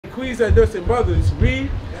queens that nurse their mothers. Read.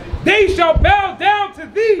 They shall bow down to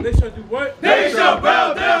thee. They shall do what? They shall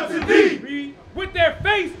bow down to thee. Read. With their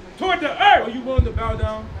face toward the earth. Are you willing to bow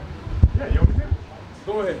down? Yeah, you over there?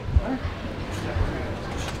 Go ahead.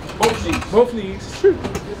 Both knees. Both knees.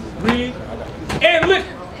 Read.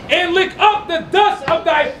 And lick up the dust of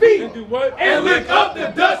thy feet. And do what? And lick up the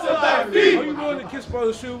dust of thy feet. Are you willing to kiss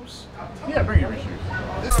brother's shoes? Yeah, bring your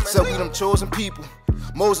shoes. Said we them chosen people.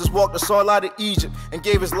 Moses walked us all out of Egypt and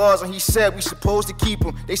gave his laws, and he said we supposed to keep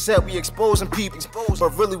them. They said we exposing people,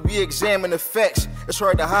 but really we examine the facts. It's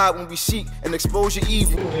hard to hide when we seek and expose your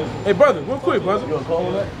evil. Hey brother, real quick, brother. You wanna call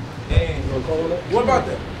on that? You wanna call on that? What about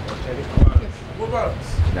that? What about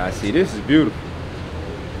us? Now see, this is beautiful.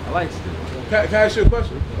 I like this. Can I ask you a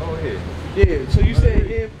question? Go ahead. Yeah, so you said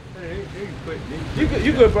him.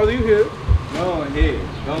 You good, brother, you here. Go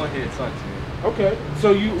ahead, talk to me. Okay,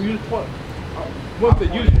 so you point. What's the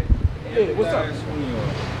you? Yeah, what's up?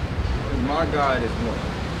 My God is one.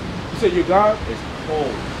 You said your God? It's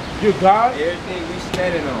cold. Your God? Everything we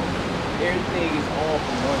standing on, everything is all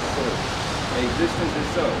from one source. Existence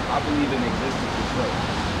itself. I believe in existence itself.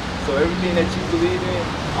 So everything that you believe in,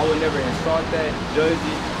 I would never insult that, judge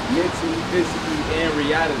it, mentally, physically, and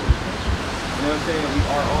reality. You know what I'm saying? We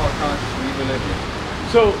are all conscious, we even living.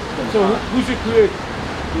 So who's your creator?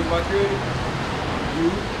 Who's my creator?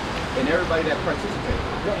 You and everybody that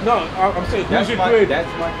participates. No, I'm saying who's your creator? That's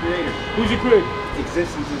my creator. Who's your creator?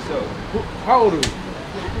 Existence itself. How old are you?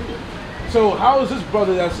 So how is this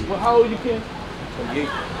brother how old you, Ken? 28.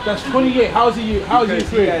 That's 28. How is he? How is he your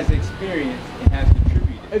Because he creator? has experience and has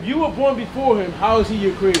contributed. If you were born before him, how is he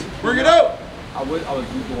your creator? Bring it up. I was born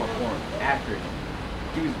for him after him.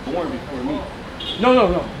 He was born before me.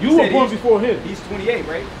 No. You were born before him. He's 28,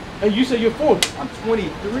 right? And you said you're 40. I'm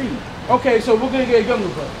 23. Okay, so we're gonna get a younger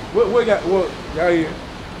brother. We got y'all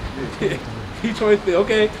here. He's 23.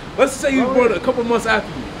 Okay, let's say he was born a couple months after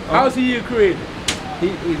you. How is he your creator?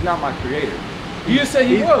 He's not my creator. You just said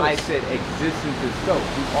he was. I said existence itself.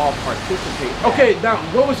 We all participate. Okay, now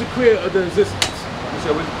what was the creator of the existence? You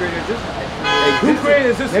said what's the creator of existence? Who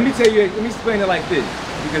created existence? Let me tell you. Let me explain it like this,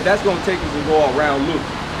 because that's gonna take us and go all around loop,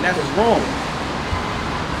 and that's wrong.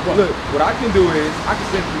 Look, what I can do is I can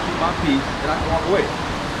simply keep my peace and I can walk away.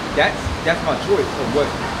 That's my choice of what,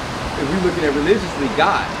 if we're looking at religiously,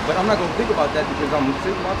 God. But I'm not gonna think about that because I'm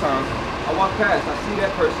taking my time. I walk past, I see that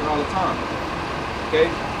person all the time. Okay?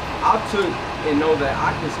 I took and know that I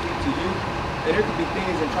can speak to you, and there could be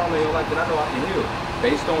things in trauma in your life that I know I can heal,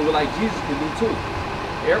 based on what like Jesus can do too.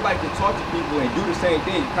 Everybody can talk to people and do the same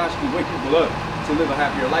thing. You constantly wake people up to live a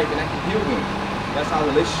happier life, and that can heal them. That's how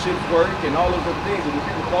relationships work and all those other things. And when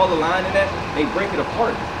people fall the line in that, they break it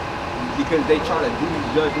apart because they try to do these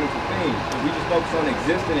judgmental things. If we just focus on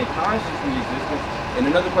existing and consciously existing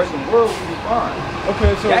in another person's world, we'll be fine.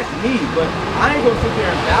 Okay, so that's me, but I ain't gonna sit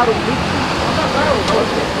there and battle with you. I'm not battling. No,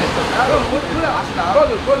 it's a battle.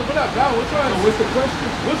 Brother, we're not battling. We're trying to. So what's the question?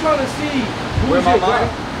 We're trying to see where my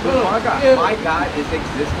God. My God. Yeah. My God is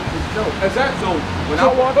existence itself. Exactly. So when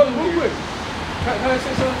I walk in real quick. Can I say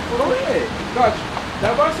something? Go ahead. Got you.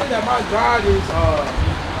 Now, if I say that my God is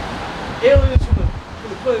aliens from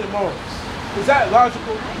the planet Mars, is that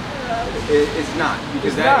logical? It's not,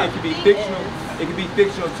 because it could be fictional. It could be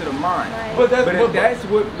fictional to the mind. But that's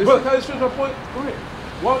what. But can I just my point? Go ahead.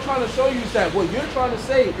 What I'm trying to show you is that what you're trying to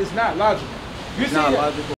say is not logical. It's not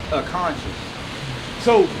logical. A conscious.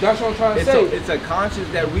 So that's what I'm trying to say. It's a conscious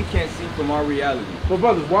that we can't see from our reality. But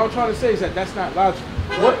brother, what I'm trying to say is that that's not logical.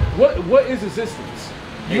 What is existence?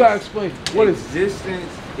 You gotta explain. What is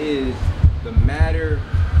existence? Is the matter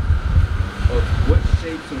of what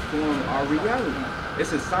shapes and form our reality.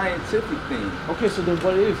 It's a scientific thing. Okay, so then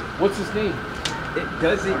what is it? What's his name? It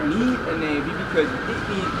doesn't need a name because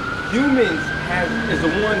humans is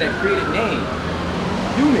the one that created names.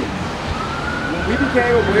 Humans. When we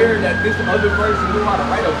became aware that this other person knew how to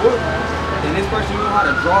write a book, and this person knew how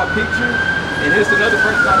to draw a picture, and this another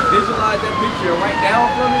person how to visualize that picture and write down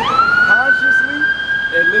from it consciously,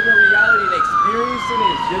 and living reality and experiencing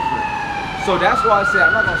it is different. So that's why I say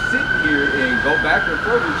I'm not gonna sit here and go back and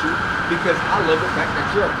forth with you, because I love the fact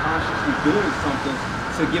that you're consciously doing something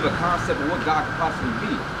to give a concept of what God could possibly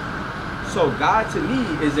be. So God to me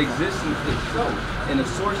is existence itself and the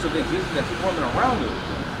source of existence that's forming around us.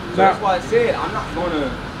 So that's why I said I'm not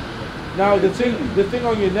gonna. Now the thing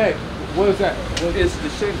on your neck, what is that? It's the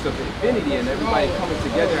shapes of infinity and everybody coming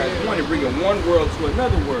together as one and bringing one world to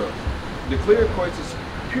another world. The clear quartz is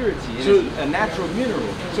purity, and it's a natural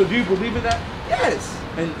mineral. So do you believe in that? Yes.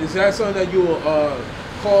 And is that something that you will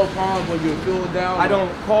call upon when you're feeling down? I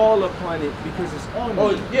don't call upon it because it's on me.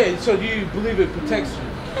 Oh yeah. So do you believe it protects you?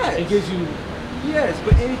 Yes. It gives you Yes,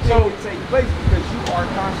 but anything can take place because you are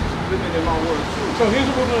consciously living in my world too. So here's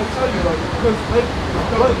what we're gonna tell you, brother. Because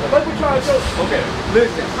like we're trying to show. Okay,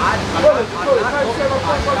 listen, I'm not because I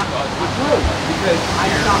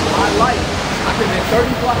stopped my life. I could have been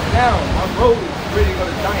 30 blocks down. My road is really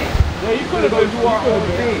gonna giant. Yeah, you could have go do our own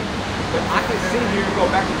thing. But I can sit here and go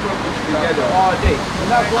back and forth with you together all day.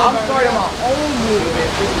 I'm starting my own movement.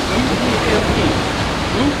 This is UPME.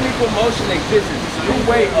 Blue People Motion Existence. It's a new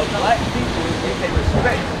way of black people if they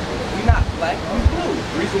respect. We not black, we blue.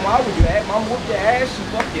 The reason why we do that, mom whooped your ass, she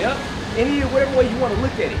fucked you up. Any whatever way you want to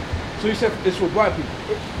look at it. So you said it's for black people?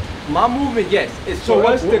 My movement, yes. It's for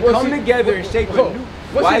us to come together and shape a new.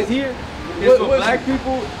 Why is here? It's for black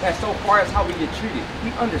people that's so far as how we get treated.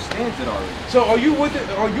 He understands it already. So are you with it?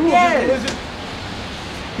 Are you with this religion?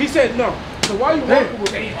 He said no. So why are you working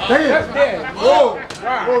with him? That's dead. Whoa.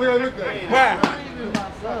 Wow. Wow.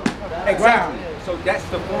 Exactly. So that's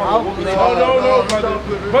the form of what we no,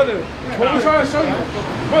 brother. What we trying to show you?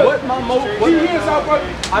 What my brother?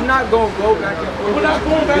 I'm not gonna go back and forth. We're not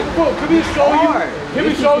going back and forth. Can we show you? Can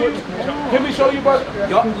we show you? Can we show you, brother?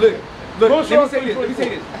 Y'all, look. Let me say this. Let me say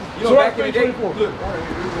this. You know, back in the day, look.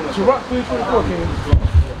 Sirach 3:24, King.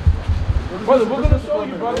 Brother, we're gonna show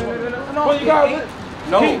you, brother.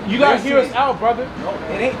 No, you gotta hear us out, brother. No,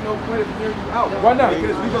 it ain't no point of hearing you out. Why not?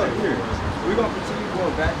 Because we're gonna continue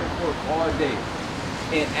going back and forth all day.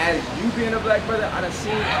 And as you being a black brother, I done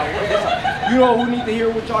seen you know who need to hear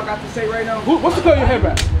what y'all got to say right now? What's the color of your hair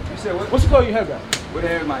back? You said what? What's the color of your hair back? What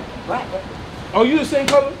hair am I? Black. Oh, you the same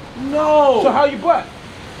color? No. So how you black?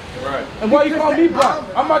 Right. And why you call me black?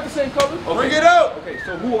 I'm not the same color. Okay. Bring it out. Okay,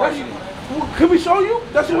 so who are you? Can we show you?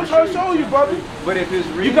 That's what we're trying to show you, brother. But if it's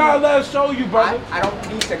real, you gotta let us show you, brother. I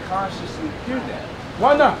don't need to consciously hear that.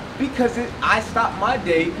 Why not? Because I stopped my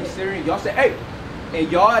day considering y'all said, hey, and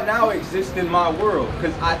y'all now exist in my world.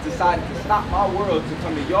 Because I decided to stop my world to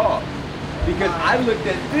come to y'all. Because I looked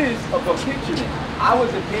at this of a picture. I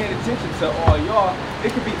wasn't paying attention to all y'all.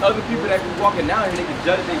 It could be other people that be walking down here and they can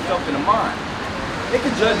judge themselves in the mind. They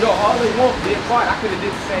can judge y'all all they want, being quiet. I could have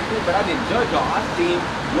did the same thing, but I didn't judge y'all. I seen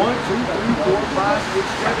 1, 2, 3, 4, 5, 6,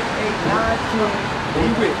 7, 8, 9, 10. We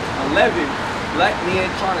with 11 black men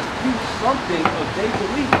trying to speak something of their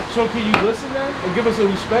belief. So can you listen then and give us the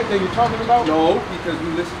respect that you're talking about? No, because we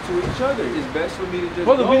listen to each other. It's best for me to just.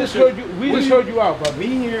 Brother, we just heard you. We just heard you out, brother.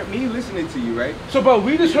 Me listening to you, right? So, brother,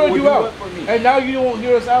 we just heard you out, and now you don't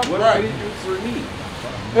hear us out. What did it do for me?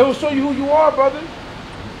 It will show you who you are, brother.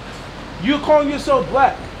 You're calling yourself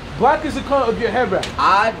black. Black is the color of your hair wrap.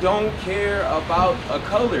 I don't care about a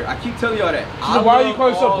color. I keep telling y'all that. So why are you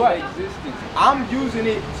calling yourself black? Existence. I'm using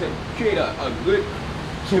it to create a good.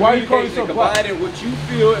 So why are you calling yourself black? Combining what you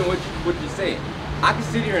feel and what you're saying. I can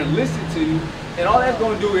sit here and listen to you, and all that's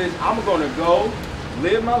going to do is I'm going to go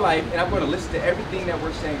live my life, and I'm going to listen to everything that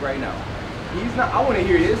we're saying right now. He's not. I want to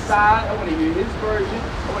hear his side. I want to hear his version.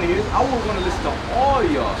 I want to hear this. I want to listen to all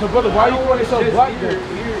y'all. So, brother, why are you calling yourself black? Hear you.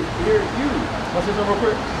 Can I say something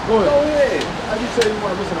real quick? Go ahead. As you say you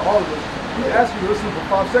want to listen to all of us, he asked you to listen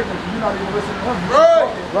for 5 seconds, and you're not even listening to him.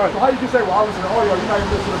 Right. So how you can say, well, I listen to all y'all, you're not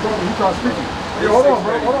even listening to him, and he trying to speak to you. Hey, hold on,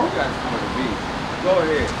 bro, hold on. You guys come to be. Go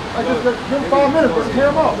ahead. Just give him 5 minutes, bro.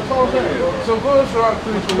 Hear him out. That's all I'm saying. So go to Sirach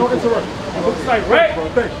 3. Don't interrupt. Looks like right.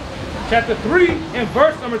 Thank you. Chapter 3 and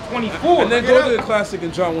verse number 24. And then go to the classic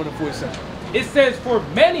in John 1:47. It says, for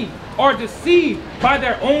many are deceived by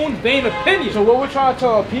their own vain opinions. So what we're trying to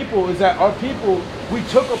tell our people is that our people, we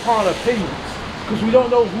took upon opinions because we don't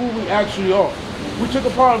know who we actually are. We took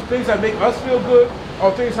upon things that make us feel good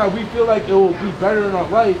or things that we feel like it will be better in our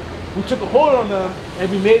life. We took a hold on them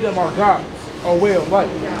and we made them our gods, our way of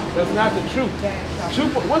life. That's not the truth.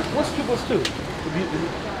 What's 2 plus 2?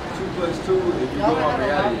 2 plus 2, if you go on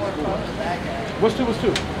reality, is 4. What's 2 plus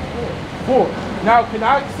 2? 4. Now, can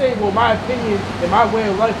I say, well, my opinion and my way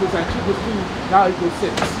of life is that 2 plus 2 now equals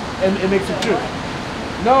 6, and it makes it true?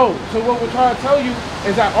 No. So what we're trying to tell you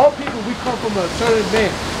is that all people, we come from a certain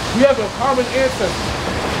man. We have a common ancestor.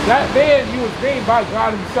 That man, he was named by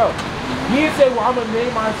God himself. He didn't say, well, I'm going to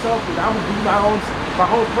name myself and I'm going to be my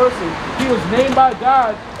own person. He was named by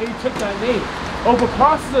God, and he took that name. Over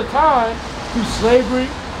process of time, through slavery,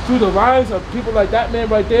 through the lives of people like that man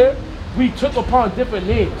right there, we took upon different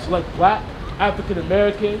names, like black, African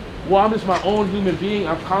American. Well, I'm just my own human being,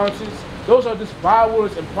 I'm conscious. Those are just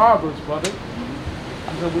bywords and proverbs, brother.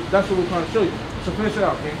 That's what we're trying to show you. So finish it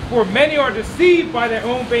out, King. For many are deceived by their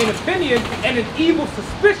own vain opinions and an evil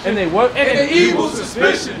suspicion. And they what? And an evil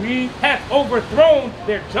suspicion. We have overthrown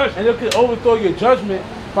their judgment. And it can overthrow your judgment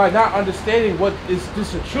by not understanding what is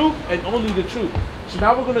this the truth and only the truth. So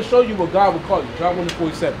now we're going to show you what God would call you. John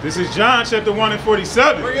 1:47. This is John chapter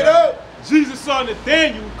 1:47. Bring it up. Jesus saw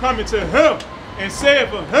Nathanael coming to him and said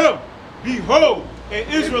for him, behold, an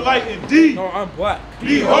Israelite indeed. No, I'm black.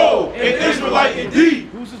 Behold, an Israelite indeed.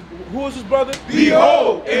 Who is his brother?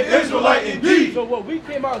 Behold, an Israelite indeed. So what we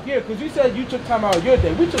came out here, because you said you took time out of your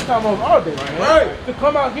day, we took time out of our day, man. Right. To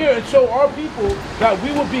come out here and show our people that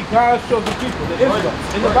we will be God's chosen people, the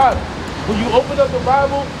Israelites, in the Bible. When you open up the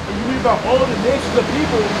Bible and you read about all the nations of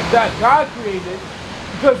people that God created,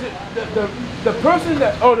 because the person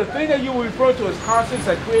that, or the thing that you were referring to as conscience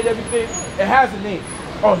that created everything, it has a name.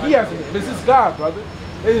 Oh, he has a name. This is God, brother.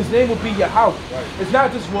 And his name will be Yahweh. Right. It's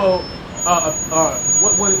not just, well,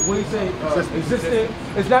 what do you say? Existing.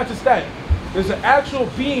 It's not just that. There's an actual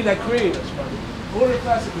being that created us, brother. Go to the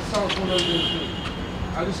classic in Psalms 103.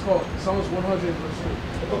 I just call it Psalms 100 verse 3.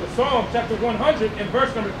 The book of Psalms, chapter 100 and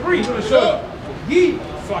verse number 3. I'm going to show you.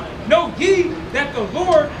 Know ye that the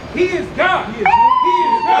Lord, He is God. He is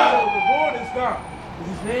God. The Lord is God.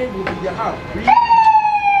 His name will be Yahweh. Read.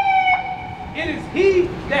 It is He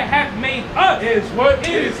that hath made us. It is what?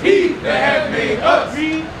 It is He that hath made us.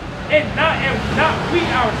 Read. And not we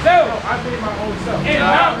ourselves. No, I made my own self. And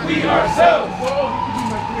not we ourselves. Well, he can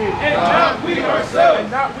be my creator. And not we ourselves. And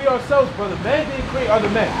not we ourselves, brother. Man didn't create other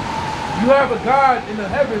men. You have a God in the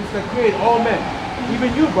heavens that created all men.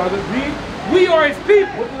 Even you, brother. Read. We are His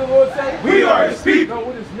people. What did the Lord say? We are His people. No,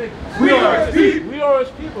 what is niggas? We are His people. We are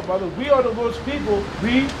His people, brother. We are the Lord's people.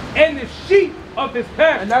 Read. And the sheep of His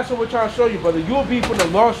pasture. And that's what we're trying to show you, brother. You'll be from the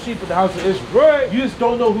lost sheep of the house of Israel. Right. You just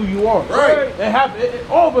don't know who you are. Right.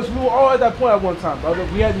 All of us, we were all at that point at one time, brother.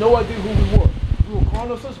 We had no idea who we were. We were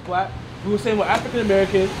calling ourselves black. We were saying we're African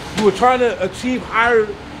American. We were trying to achieve higher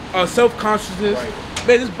self-consciousness. Right.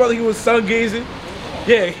 Man, this brother, he was sun gazing.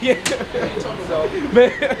 Yeah.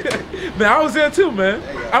 man, I was there too, man.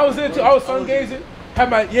 I was there too. I was sun gazing. Had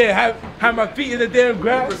my feet in the damn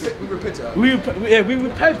grass. We repented. We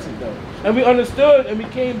repented though, and we understood, and we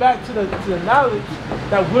came back to the knowledge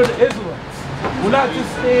that we're the Israelites. We're not just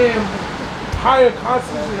saying higher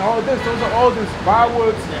consciousness and all this. Those are all just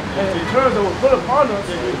bywords and terms that were put upon us.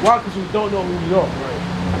 Why? Because we don't know who we are.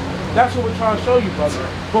 That's what we're trying to show you, brother.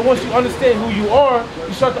 But once you understand who you are,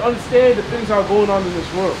 you start to understand the things that are going on in this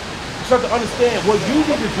world. You start to understand what you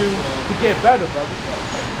need to do to get better, brother.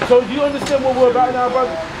 So do you understand what we're about now,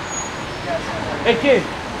 brother? Hey, King,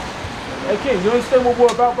 you understand what we're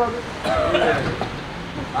about, brother?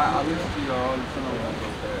 I listen to y'all all the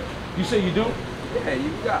time. You say you do? Yeah, you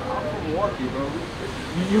got. I'm from Milwaukee, bro.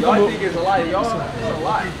 Y'all think it's a lot. Y'all, it's a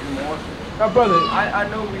lot in Milwaukee. Now, brother. I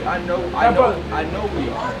know we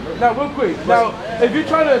are. Now, real quick. Now, if you're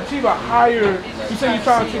trying to achieve a higher, you say you're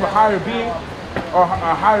trying to achieve a higher being or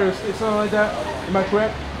a higher something like that. Am I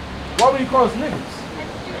correct? Why would you call us niggas?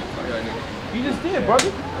 You just did,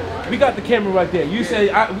 brother. We got the camera right there. You say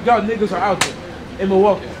we got niggas are out there in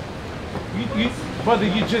Milwaukee. Brother,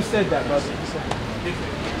 you just said that, brother. You said that.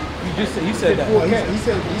 He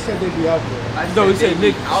said they'd be out there. No, he said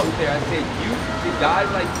niggas out there. I said you, the guys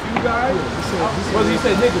like you guys. Brother, you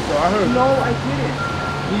said niggas though. I heard. No, I didn't.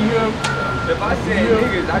 You hear him? If I said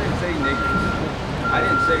niggas, I didn't say niggas. I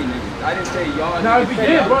didn't say niggas. I didn't say y'all. Now if he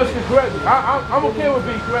did, bro, it's correct. I'm okay with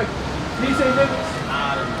being correct. Did he say niggas?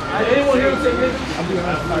 Did anyone hear him say niggas?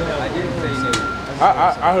 I didn't say niggas.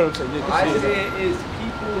 I heard him say niggas. I said is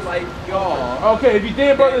people like y'all. Okay, if you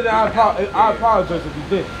did, brother, then I apologize if you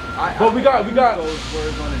did. But we got those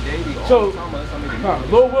words on a daily. So,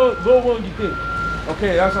 Lord willing, you did.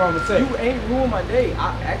 Okay, that's all I'm gonna say. You ain't ruined my day. You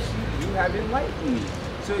have enlightened me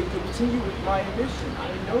to continue with my ambition.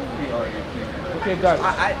 I know we are. Okay, got it.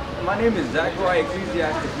 My name is Zachariah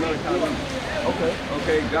Ecclesiastes Melancholy.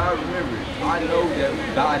 Okay, God remembers. I know that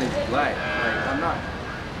God is black. Like, I'm not.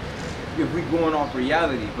 If we going off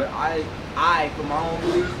reality, but I, for my own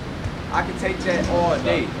belief, I can take that all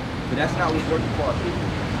day. But that's not what's working for our people.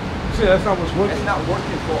 See, that's not what's working. That's not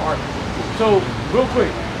working for our people. So, real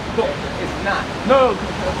quick. It's not. No.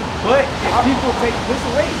 But if people take,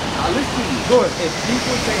 listen to me. Go ahead. If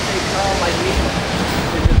people take they sound like me,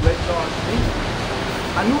 then just let y'all speak.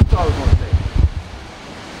 I knew what y'all was going to say.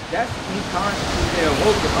 That's me consciously and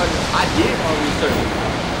woke and I did my research.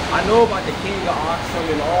 I know about the king of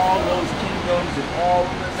Oxum and all those kingdoms and all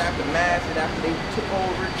rulers after mass and after they took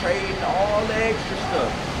over trade and all the extra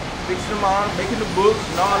stuff. Fixing them on, making the books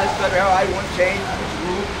and all that stuff. I want to change this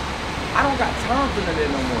rule. I don't got time for none of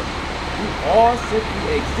that no more. We all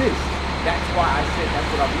simply exist. That's why I said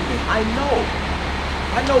that's what I'm doing. I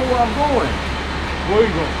know where I'm going. Where are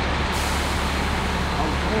you going?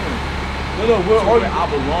 I'm going. No, where are you? I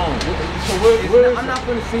belong. So where I'm not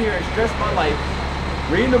going to sit here and stress my life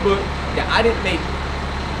reading a book that I didn't make.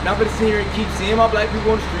 I'm not going to sit here and keep seeing my black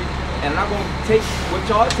people on the street, and I'm not going to take what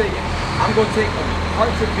y'all are taking. I'm gonna take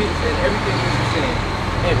parts of bits and everything that you're saying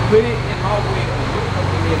and put it in my way of what's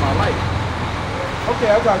helping me in my life. Okay,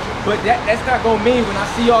 I got you. But that's not gonna mean when I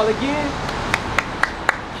see y'all again,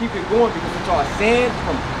 keep it going, because what y'all saying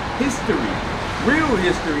from history, real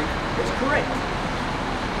history, is correct.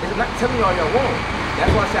 I'm not telling y'all wrong. That's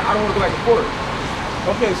why I said I don't want to go back and forth.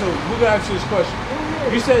 Okay, so we're gonna ask you this question.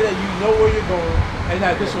 You say that you know where you're going and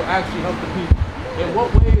that this will actually help the people. In what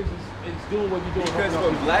way is doing what you're doing? Because for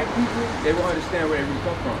black people, they will understand where it really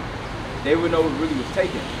come from. They would know what really was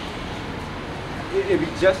taken. It'd be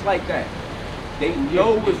just like that. They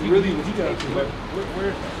know what really was taken. But where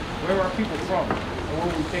are people from? And where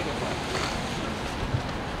were we taken from?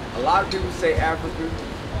 A lot of people say Africa.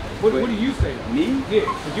 What do you say? Me? Yeah,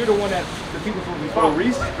 because you're the one that the people supposed to be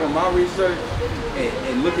following. From my research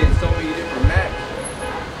and looking at so many different maps,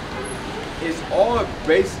 it's all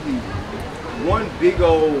basically one big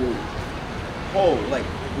old hole. Like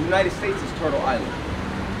the United States is Turtle Island.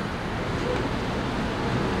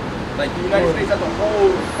 Like the United States as a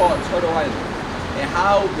whole is called Turtle Island. And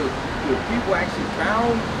how the people actually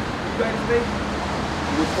found the United States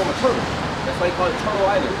was from a turtle. That's why they call it Turtle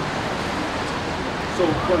Island. So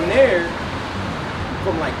from there,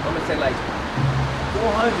 from like, I'm gonna say like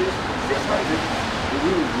 400, 600, when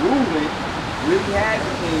we was ruling, really had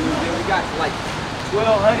the kingdom, then we got to like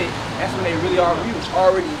 1200, that's when we was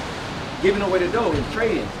already giving away the dough and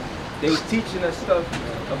trading. They was teaching us stuff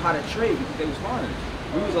of how to trade because they was foreigners.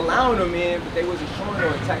 We was allowing them in, but they wasn't showing no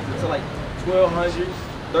attacks until like 1200s,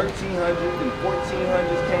 1300s, and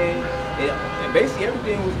 1400s came, and basically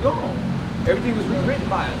everything was gone. Everything was rewritten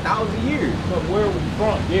by 1,000 years. But where are we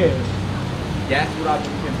from? Yeah. That's what I've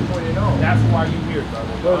been pointing on. That's why you here,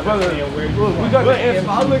 brother. We got the answer. If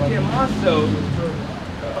I look at myself,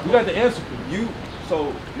 we got the answer for you. So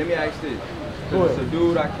let me ask this. It's a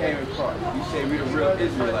dude I came across. You say we the real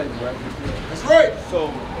Israelites, right? That's right. So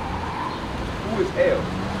who is L?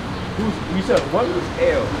 You said what? Who is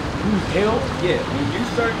L? Who's L? Yeah, when you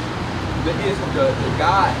search the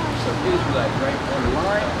God of Israelites, right,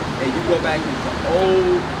 online, and you go back into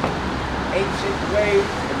old, ancient ways,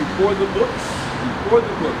 and before the book,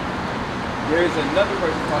 there is another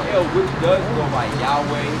person called El, which does go by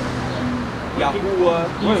Yahweh, Yahuwah.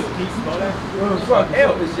 Can you spell that?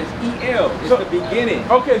 El is just E-L. It's the beginning.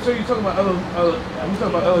 Okay, so you're talking about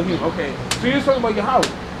Elohim. Okay, so you're talking about Yahweh,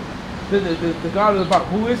 the God of the Bible.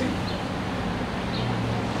 Who is he?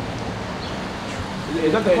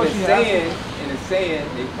 Is that the question you're asking? In the saying,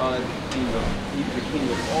 they call it the king of, he's the king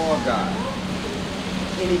of all gods.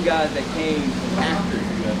 Any gods that came after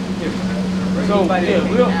him. So, yeah,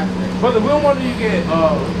 brother, we don't want you to get,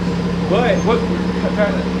 but, what, are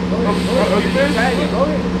you finished? Go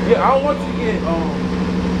ahead. Yeah, I don't want you to get,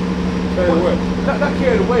 carried away. Not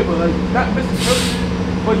carried away, but like, not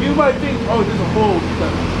misinterpreted. But you might think, oh, there's a whole,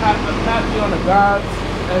 a pantheon of gods,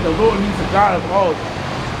 and the Lord needs a God of all.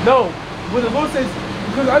 No. When the Lord says,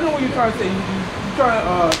 because I know what you're trying to say, you're trying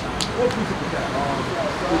to, what precept is that? I'm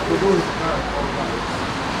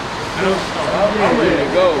ready to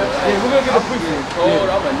go. Yeah, we're going to get a precept.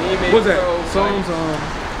 I'm anemic. What's that? Bro. Psalms,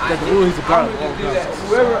 that the Lord is a God of all gods.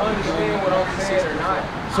 Whoever understands what I'm saying or not,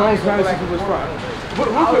 Psalms 96 was 5.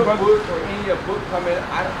 Real quick, brother. Or any book coming,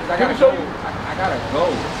 I gotta go. I gotta go.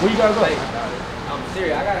 Where you gotta go? Like, I'm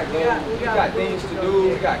serious, I gotta go. We got things to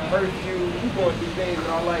do, we got curfew, we going through things in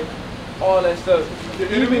our life. All that stuff.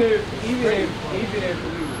 Even if you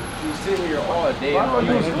sit here all day, I know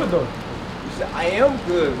you was good though. you say, I am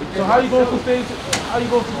good. So how you going through things? How you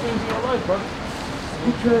going through things in your life, brother?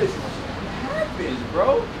 Because it happens,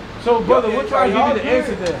 bro. So, brother, we're trying to give you the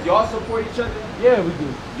answer there. Y'all support each other? Yeah, we do.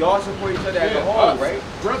 Y'all support each other as a whole, right?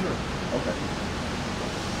 Brethren. Okay.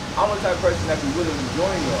 I'm the type of person that be willing to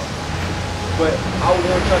join y'all. But I would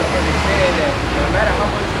want y'all to understand that no matter how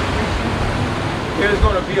much you preach, there's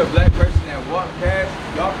gonna be a black person that walk past,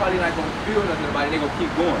 y'all probably not gonna feel nothing about it, they gonna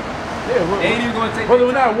keep going. Yeah, They ain't even gonna take brother,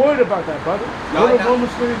 we're not worried about that, brother. Go to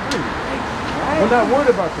Romans 23. We're not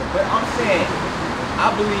worried about that. But I'm saying,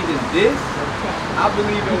 I believe in this. I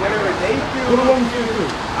believe in whatever they feel. Go to Romans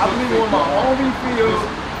 23. I believe in what my homie feels.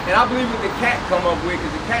 And I believe what the cat come up with,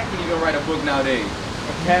 because the cat can even write a book nowadays.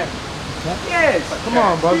 A cat? Yes. Come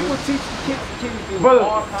on, brother. People teach kids do Brother,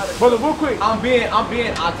 all kind of brother, real quick. I'm being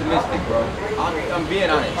optimistic, bro. I'm being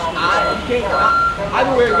honest.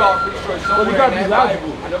 Either way it go, I'm pretty sure somewhere gotta in be that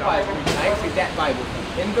logical. Bible, in the Bible, actually that Bible,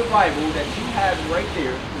 in the Bible that you have right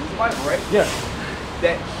there, this is the Bible, right? Yeah.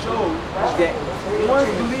 That shows that one's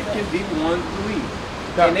belief can be one's belief.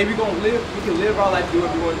 And then we can live our life, do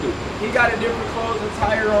what we want to do. He got a different clothes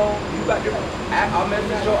attire on, you got different, I'll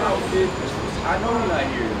message your outfit. I know you're not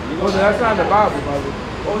here. Well, that's not in the Bible, brother.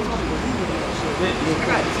 Oh, it's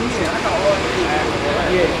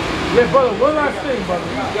Yeah, brother, one last thing, brother.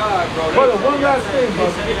 Brother, one last thing,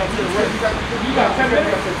 brother. You got 10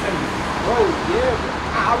 minutes? Bro, yeah.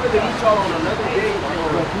 I'd rather meet y'all on another day.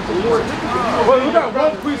 Well, we got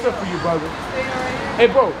one precept for you, brother. Hey,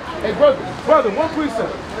 bro. Hey, brother, one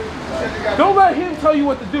precept. Don't let him tell you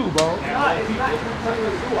what to do, bro. I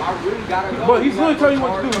really gotta go. But he's really telling you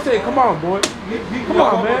what to do. He say, come on, boy. Come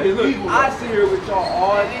on, man. I sit here with y'all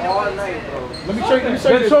all night, bro. Let me show you.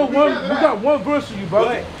 Let's show one. We got one verse for you,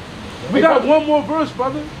 brother. We got one more verse,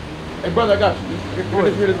 brother. Hey, brother, I got you.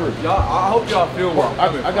 Read this verse. Y'all, I hope y'all feel well.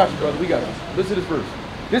 I got you, brother. We got you. Listen to this verse.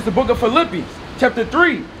 This is the book of Philippians, chapter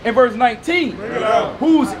 3, and verse 19.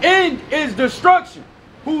 Whose end is destruction,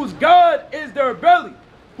 whose God is their belly,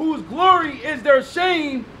 whose glory is their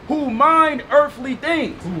shame, who mind earthly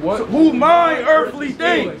things. Who mind earthly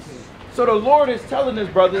things. So the Lord is telling us,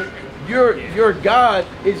 brother, your God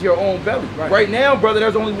is your own belly. Right now, brother,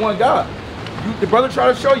 there's only one God. The brother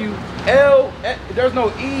tried to show you there's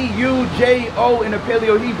no E-U-J-O in the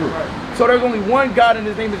Paleo Hebrew. So there's only one God, and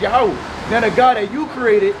his name is Yahweh. Now the God that you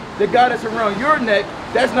created, the God that's around your neck,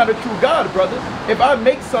 that's not a true God, brother. If I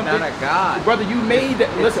make something, not a God, brother, you made that.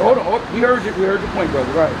 Listen, hold on. We heard your point,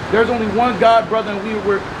 brother. Right. There's only one God, brother, and we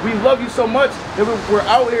love you so much that we're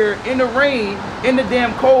out here in the rain, in the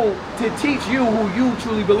damn cold, to teach you who you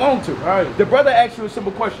truly belong to. Right. The brother asked you a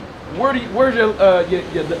simple question. Where's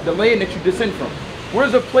the land that you descend from?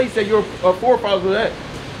 Where's the place that your forefathers were at?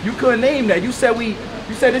 You couldn't name that. You said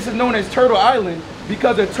this is known as Turtle Island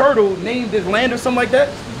because a turtle named this land or something like that.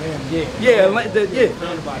 Yeah,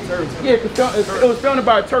 founded by a turtle. Yeah, it was founded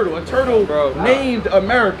by a turtle. A turtle named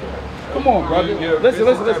America. Come on, brother. Listen.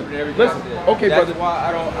 Okay, brother. That's why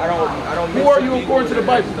I don't. Who are you according to the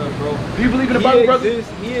Bible? Do you believe in the Bible, brother?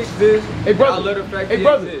 He exists. Hey, brother. Hey,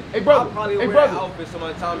 brother. I'll probably wear an outfit some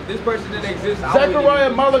other time. This person didn't exist. Zechariah,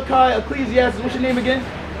 Malachi, Ecclesiastes. What's your name again?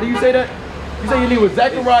 Did you say that? You say your name was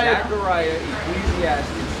Zechariah. Zechariah,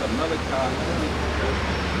 Ecclesiastes, Malachi.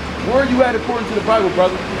 Where are you at according to the Bible,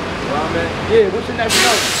 brother? Where I'm at? Yeah, what's your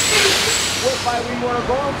nationality? What Bible you want to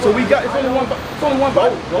go on? So we got, it's only one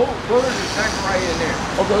Bible. Go to Zechariah in there.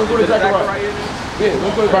 Okay, let's go to Zechariah. Yeah,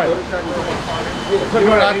 let's go to Zechariah.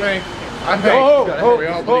 I think.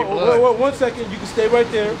 Oh, 1 second. You can stay right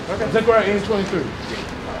there. Okay. Zechariah 8:23.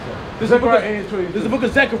 This is the book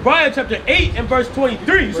of Zechariah, chapter 8 and verse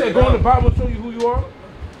 23. You said go in the Bible and show you who you are?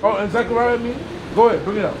 Oh, and Zechariah mean? Go ahead,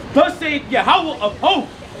 bring it up. Thus saith Yahweh of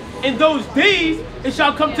hosts, in those days it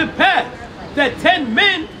shall come to pass that 10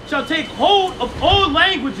 men shall take hold of all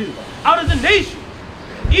languages out of the nation,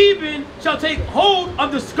 even shall take hold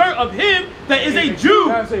of the skirt of him that is a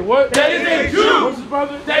Jew. Say what? That is a Jew. What's his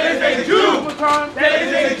brother? That is a Jew. That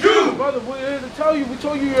is a Jew. Brother, we're here to tell you, we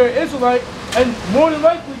told you you're an Israelite, and more than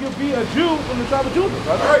likely you'll be a Jew from the tribe of Judah,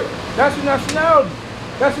 brother. Right. That's your nationality.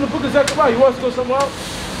 That's in the book of Zechariah. You want us to go somewhere else?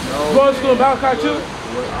 No. You want us to go to Malachi too?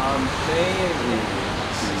 What I'm saying is,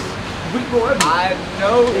 I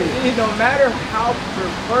know no matter how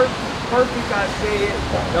perfect I say it,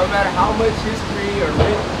 no matter how much history or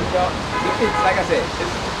it's like I said,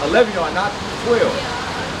 it's 11 y'all, not 12.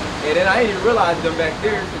 And then I didn't realize them back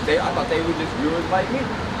there. I thought they were just viewers like me.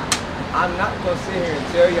 I'm not gonna sit here and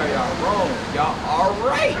tell y'all wrong. Y'all are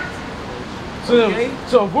right. So, okay?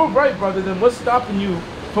 So if we're right, brother, then what's stopping you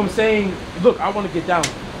from saying, look, I want to get down?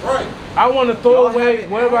 Right. I want to throw away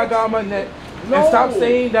whatever I got on my neck. No, and stop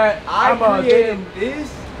saying that I'm a damn.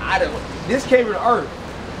 This came from the earth.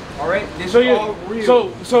 All right. This is all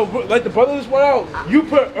real. So like the brother just went out. You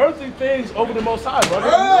put earthly things over the Most High,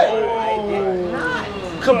 brother. I did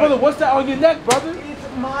not. So brother, what's that on your neck, brother?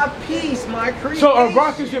 It's my piece, my creation. So a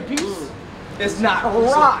rock is your piece? It's not a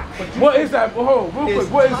rock. What is that? Hold on, real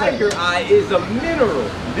quick. What is that? Tiger eye is a mineral.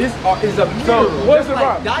 This is a mineral. So what's a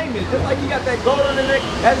rock? Diamond, just like you got that gold on the neck.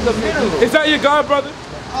 That is a mineral. Is that your God, brother?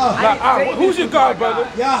 Who's your God, brother?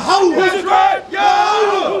 Yahweh. Who's your God?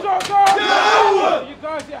 Yahweh. Who's our God? Yahweh. Your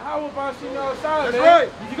God's Yahweh by seeing outside, man. That's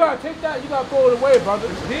right. You gotta take that. You gotta throw it away, brother.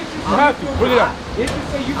 You have to. Bring it up. Didn't you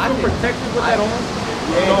say you feel protected with that on?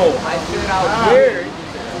 No, I said out there,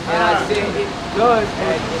 and I said it does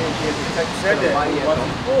add energy and protection to the body as a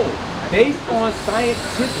whole, based on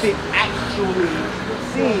scientific actually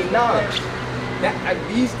seen knowledge.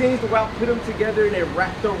 These things, the way I put them together and they're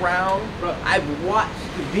wrapped around, I've watched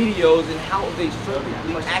the videos and how they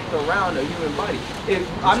surgically act around a human body. If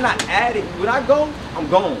I'm not adding, when I go, I'm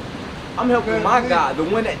gone. I'm helping my God, the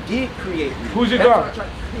one that did create me. Who's your God?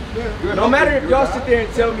 No matter if y'all sit there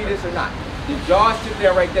and tell me this or not, if y'all sit there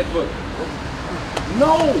and write that book,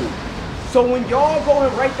 no, So when y'all go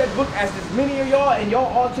and write that book, as many of y'all, and y'all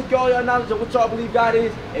all took all your knowledge of what y'all believe God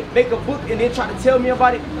is, and make a book and then try to tell me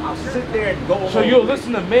about it, I'll sit there and go. So you'll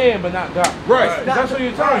listen to man, but not God. Right. That's what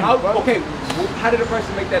you're telling me. Okay. How did a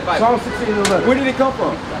person make that Bible? Psalm 16 and 11. Where did it come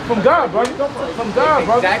from? From God, brother. From God,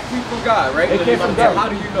 brother. Exactly from God, right? It came from God. How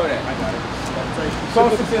do you know that? Psalm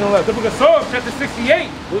 16 and 11. The book of Psalms, chapter 68,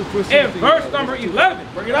 and verse number 11.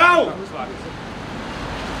 Bring it out.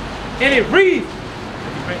 And it reads,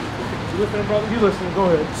 You listening, brother? You listening? Go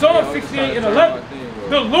ahead. Psalm 68 and 11.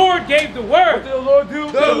 The Lord gave the word. What did the Lord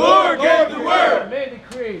do? The Lord gave the word. Man he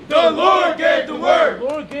created. The Lord gave the word. The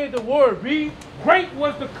Lord gave the word. Read. Great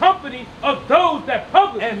was the company of those that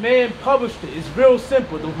published. And man published it. It's real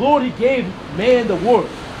simple. The Lord, he gave man the word.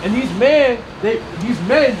 And these men, they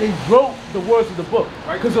wrote the words of the book.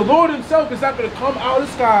 Because the Lord himself is not going to come out of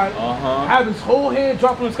the sky, have his whole hand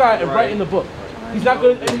drop from the sky and write in the book. He's not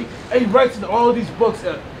going to, and he writes in all of these books.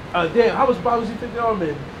 Damn, how much Bibles do you think there are,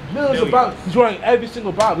 man? Millions of Bibles. He's writing every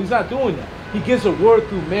single Bible. He's not doing that. He gives a word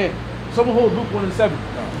through man. Someone hold Luke 1 and 7.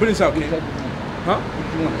 Bring this out, King. Huh?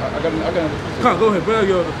 I got another precept. Come on, go ahead. Bring out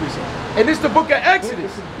your other precept. And this is the book of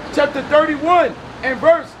Exodus, chapter 31 and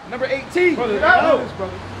verse number 18. Brother, I know this,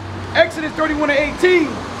 brother. Exodus 31 and 18.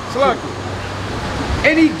 Selected.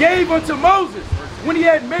 And he gave unto Moses, when he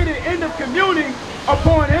had made an end of communing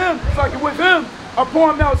upon him, like with him,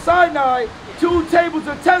 upon Mount Sinai, 2 tables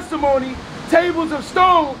of testimony, tables of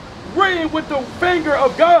stone, written with the finger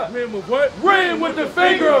of God. Written with what? Written with the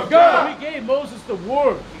finger of God. He gave Moses the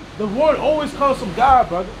word. The word always comes from God,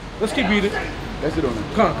 brother. Let's keep reading. That's it on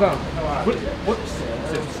it. Come.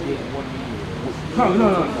 Come,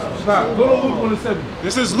 no. Stop. Go to Luke 1 and 7.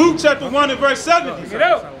 This is Luke chapter 1 and verse 70. Get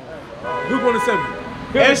out. Luke 1 and 7.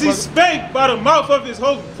 As he spake by the mouth of his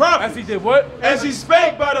holy prophet. As he did what? As he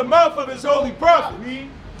spake by the mouth of his holy prophet.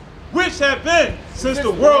 Which have been since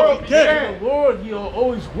the world began. The Lord, he'll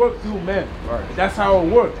always work through men. Right. That's how it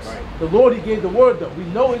works. Right. The Lord, he gave the word, though. We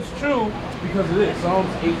know it's true because of this. Psalms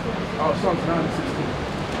 9 and 16.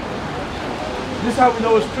 This is how we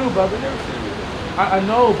know it's true, brother. I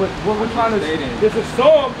know, but what we're trying to... There's a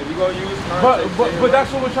psalm. If you're going to use but that's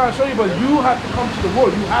what we're trying to show you, but you have to come to the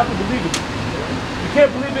word. You have to believe it. You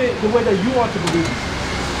can't believe it the way that you want to believe it.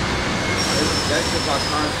 That's if I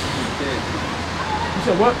consciously said to you. You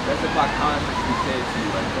said what? That's if I consciously said to you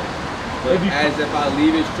like that. But if I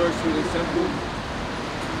leave it short, sweet, and simple,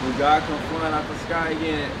 when God comes flying out the sky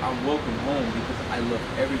again, I'm welcome home because I love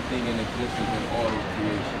everything in existence and all of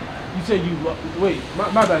creation. You said you love... Wait, my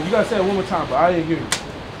bad. You got to say it one more time, but I didn't hear you.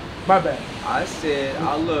 My bad. I said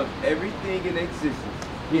I love everything in existence.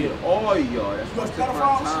 Yeah. All y'all. That's why I took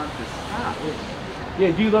my time to stop.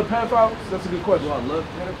 Yeah, do you love pedophiles? That's a good question. Do I love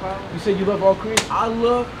pedophiles? You said you love all creation? I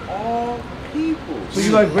love all people. So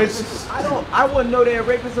you like rapists? I wouldn't know they're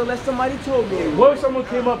rapists unless somebody told me. What if someone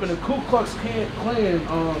came up in a Ku Klux Klan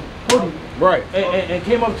hoodie, right, and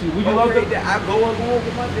came up to you? Would you love them? I go along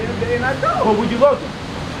with my damn day and I go. But would you love them?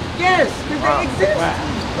 Yes, because they exist.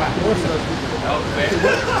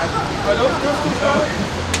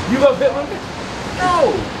 You love Hitler?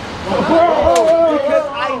 No. Because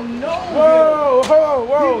I know.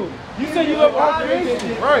 Whoa. You said you love all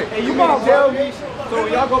creation. Right. And you gonna tell me, so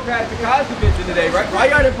y'all go past the Cosby convention today, right? Why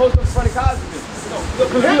y'all didn't post up in front of Cosby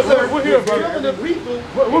convention? We're here, brother.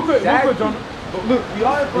 We're good, John. Look, we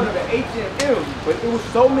are in front of the H&M, but it was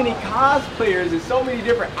so many cosplayers and so many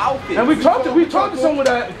different outfits. And we talked to someone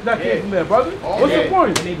that came from there, brother. What's the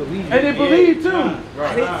point? And they believe too.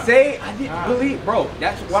 I didn't believe, bro.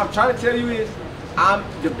 That's what I'm trying to tell you is,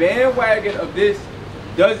 the bandwagon of this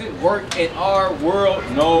doesn't work in our world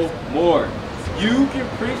no more. You can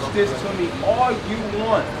preach this to me all you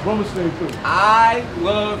want. Romans 3:2. I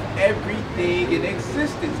love everything in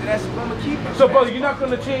existence, and that's what I'm gonna keep. So, brother, you're not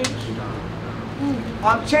gonna change?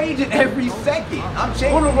 I'm changing every second. I'm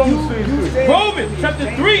changing. What are Romans chapter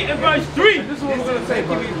 3 and verse 3. This is what we're gonna say,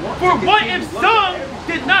 brother. For what if some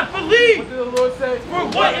did not believe? What did the Lord say? For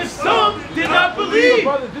what if some did not believe?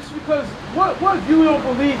 Brother, just because what if you don't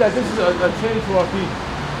believe that this is a change for our people?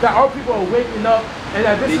 That our people are waking up and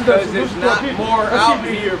that this is the solution to our people. More out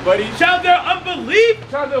here, buddy. Shall their unbelief?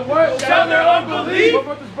 Shall their what? Shall their unbelief? What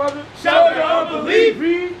about this, brother? Shall their unbelief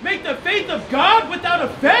Read. make the faith of God without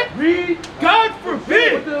effect? Read. God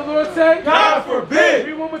forbid. What did the Lord say? God forbid.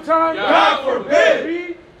 Read one more time. God forbid.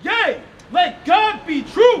 Read. Yea, let God be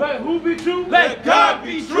true. Let who be true? Let God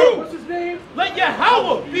be true. What's his name? Let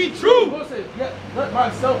Yahweh be The true. Lord said, let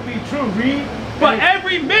myself be true. Read. But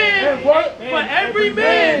every man, And what? but every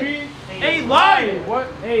man, a liar. What?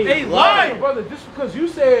 A liar. Brother, just because you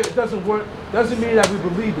say it doesn't work doesn't mean that we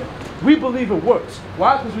believe it. We believe it works.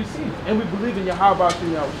 Why? Because we see it. And we believe in Yahweh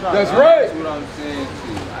Hashem Yahushua. That's right. That's what I'm saying to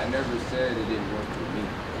you. I never said it didn't work for me.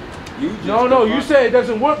 You just No, you said it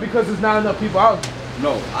doesn't work because there's not enough people out there.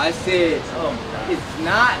 No, I said it's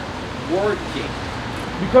not working.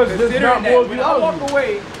 Because there's not more when than I walk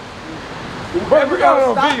away, But we got it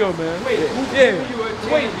on video, man. Wait, who's giving you a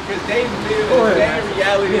chance because they live in the same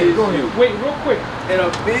reality as you. Wait, real quick. And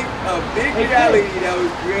a big reality that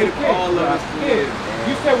was created for all of us to live.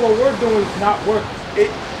 You said what we're doing is not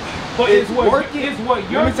working. But it's what working. Is what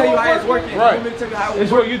you're Let me tell you how it's working. Right. Let me tell you how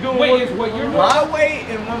it's what you're doing. Wait, it's what you're doing. My way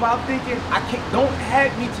and when I'm thinking, don't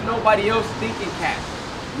add me to nobody else thinking cap.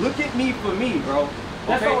 Look at me for me, bro.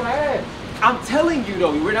 That's all I asked. I'm telling you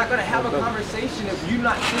though, we're not gonna have a conversation if you're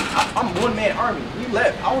not. I'm one-man army. He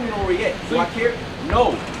left. I don't even know where he at. Do I care?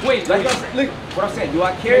 No. Wait. Look, what I'm saying. Do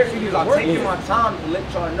I care? Because I'm taking my time to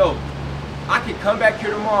let y'all know. I can come back here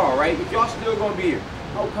tomorrow, right? If y'all still gonna be here,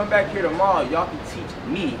 I'll come back here tomorrow. Y'all can teach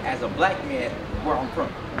me as a black man where I'm from,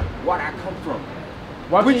 where I come from.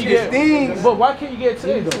 Why can't you get things? But why can't you get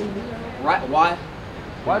today though? Right? Why?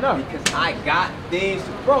 Why not? Because I got things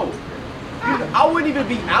to prove. I wouldn't even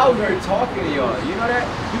be out here talking to y'all. You know that?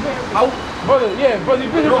 Brother, you've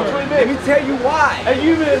been here for 20 minutes. Let me tell you why. And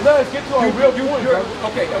you even let us get to our real point, bro.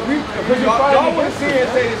 Okay, y'all want to sit here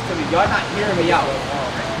and say this to me. Y'all not hearing me out.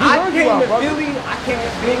 I came to Philly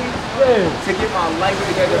to get my life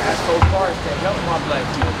together as so far as to help my black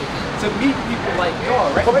people. To meet people like y'all,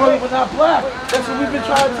 right? But brother, we're not black. That's what we've been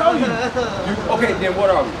trying to tell you. Okay, then what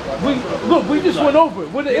are we? We just went over it.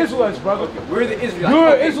 We're the Israelites, brother. Okay, we're the Israelites.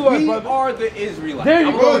 You're an Israelite, brother. We are the Israelites. There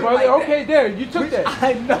you go, brother. Okay, there. You took that.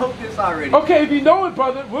 I know this already. Okay, if you know it,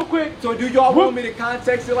 brother, real quick. So do y'all want me to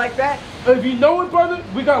context it like that? If you know it, brother,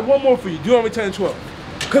 we got one more for you. Do you want me 10 and 12?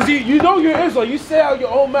 Because you know you're Israel. You say out your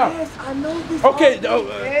own mouth. Yes, I know this. Okay,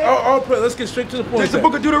 I'll pray. Let's get straight to the point. This is the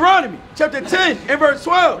book of Deuteronomy, chapter 10 and verse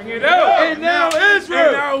 12. Bring it out. And now Israel.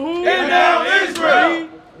 And now who? And now Israel.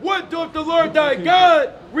 What doth the Lord thy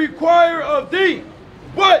God require of thee?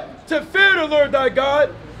 But to fear the Lord thy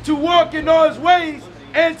God, to walk in all his ways,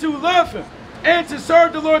 and to love him, and to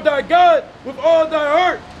serve the Lord thy God with all thy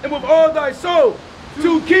heart and with all thy soul.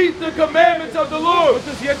 To keep the commandments of the Lord. What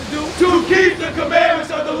does he have to do? To keep the commandments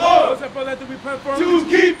of the Lord. What's that, brother? Have to repent from? To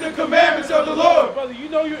keep the commandments of the Lord. Brother, you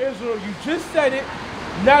know you're Israel. You just said it.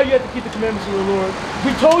 Now you have to keep the commandments of the Lord.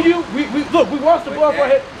 We told you. Look. We washed the blood off our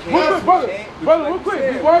hands. Brother, real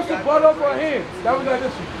quick. We washed the blood off our hands. Now we got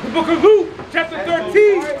this one. The book of Luke, chapter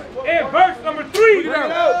 13, and verse number 3.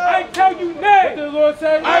 I tell you nay. What did the Lord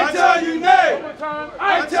say? I tell you nay. One more time.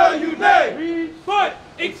 I tell you nay. Read. But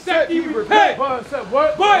except ye repent. But except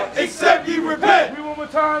what? But Except ye repent. Read one more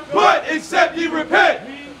time. But except ye repent.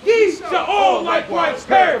 ye shall all likewise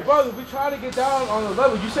perish. Brother, we try to get down on the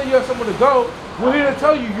level. You say you have somewhere to go. We're here to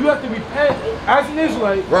tell you, you have to repent as an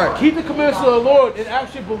Israelite. Right. Keep the commandments of the Lord and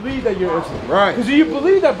actually believe that you're Israel. Right. Because if you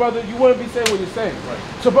believe that, brother, you wouldn't be saying what you're saying. Right.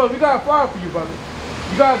 So, brother, we got a flyer for you, brother.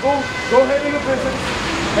 You got to go ahead in your business.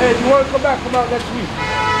 And if you want to come back, come out next week.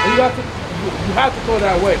 And you have to go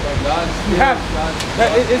that way. You have to.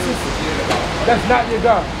 That's not your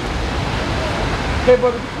God. Okay,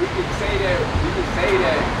 brother. We can say that.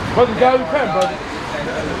 Brother, you gotta repent, brother. A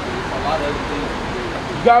lot of other things.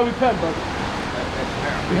 You gotta repent, brother.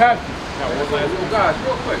 You have to. Guys,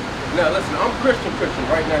 real quick. Now listen, I'm Christian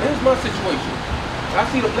right now. Here's my situation. I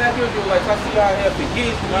see the black Israelites. I see y'all have for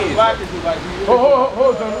years and years. Black Israelites.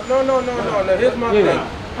 Hold on. No. Now here's my thing.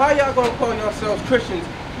 How y'all gonna call yourselves Christians?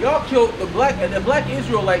 Y'all killed the black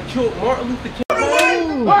Israelite killed Martin Luther King.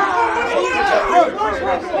 This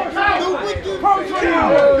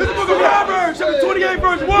is the book of Proverbs, chapter 28,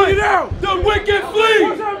 verse 1. The wicked flee.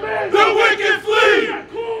 The wicked flee.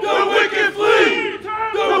 The wicked flee.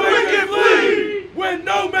 The wicked flee. When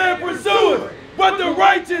no man pursueth, but the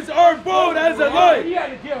righteous are bold as a lion. Yo,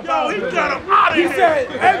 he got him out of here. He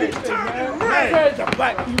said everything, man. He said the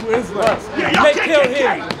black Hebrew Israelites. They killed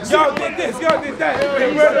him. Y'all did this, y'all did that.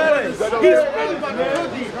 He's finished,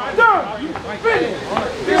 man. Done. Finished.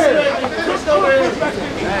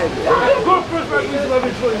 Go first back to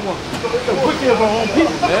 11:21. The wicked of our own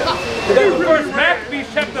people, man. That's First Maccabees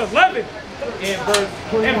chapter 11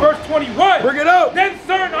 and verse 21. Bring it out. Then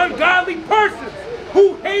certain ungodly persons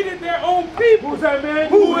who hated their own people. Who's that, man?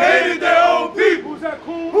 Who hated their own people. Who's that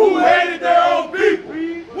cool? Who hated their own people.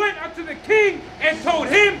 Went unto the king and told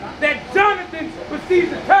him that Jonathan was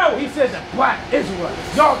Caesar Tower. He said the black Israelites.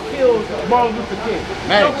 Y'all killed Martin Luther King.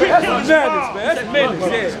 Man, that's madness, man. That's madness.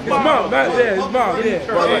 Yeah. His mom, not there. His mom, yeah.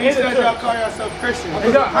 Well, he said y'all call yourself Christian.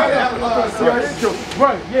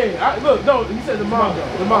 Right, yeah. Look, no, he said the mom, though.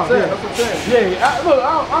 The mom, yeah. That's what I'm saying. Yeah, look,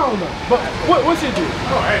 I don't know. But what should you do?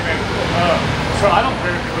 Oh, hey, man. So I don't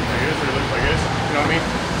care if it looks like this or it looks like this. You know what I mean?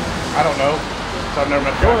 I don't know. So I've never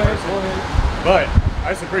met the guy personally. But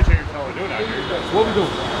I just appreciate you all doing out here. What we doing?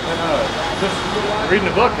 And just reading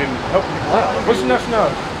the book and helping people out. What's your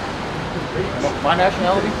nationality? My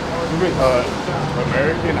nationality?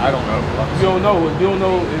 American? I don't know. You don't know? You don't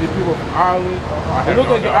know if people from Ireland? I look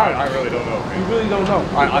like you're Irish. I really don't know. You really don't know?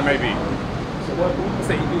 I may be.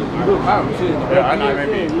 Say you look Irish. Yeah, I may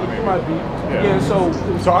be. You might be. Yeah.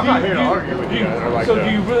 So I'm not here to argue with you guys. Like so do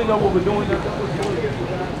you really know what we're doing?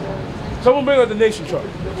 Someone bring up the nation chart.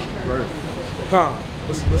 Come on.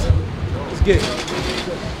 Let's get it.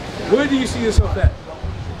 Where do you see yourself at?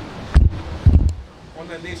 On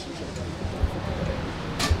that nation chart.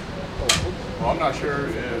 Well, I'm not sure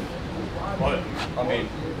if, but I mean,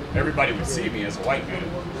 everybody would see me as a white man.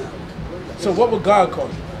 So what would God call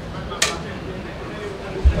you?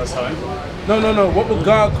 A son? No. What would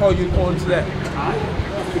God call you according to that?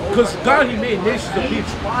 Because God, He made nations of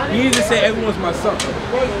people. He didn't say everyone's my son.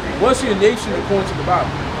 What's your nation according to the Bible?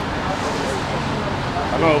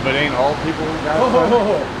 I don't know, but ain't all people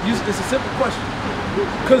guys? It's a simple question.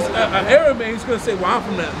 Because an Arab man is going to say, well, I'm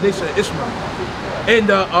from the nation of Ishmael. And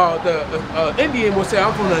the Indian will say,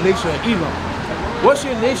 I'm from the nation of Elam. What's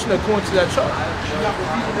your nation according to that chart?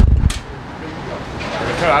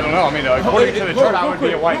 I don't know. I mean, according to the chart, I would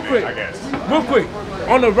be a white man, I guess. Real quick.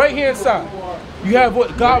 On the right-hand side, you have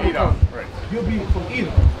what God will come. Right. You'll be from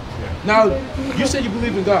Edom. Yeah. Now, you said you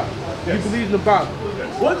believe in God. Yes. You believe in the Bible.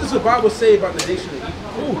 Yes. What does the Bible say about the nation of Edom?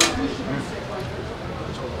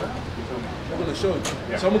 I'm going to show you.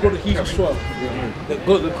 Yeah. So I'm going to go to Hebrews 12.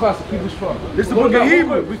 Go to the class of Hebrews 12. This is the book of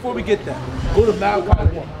Hebrews. Before we get that, go to Malachi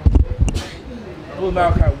 1. Go to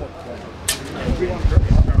Malachi 1.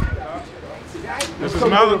 This is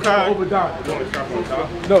Malachi.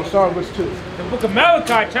 No, start verse 2. The book of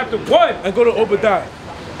Malachi, chapter 1. And go to Obadiah.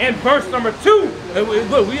 And verse number 2. And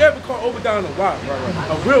look, we haven't called Obadiah in a while. Right.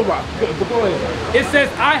 A real while. Go ahead. It says,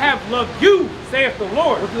 I have loved you, saith the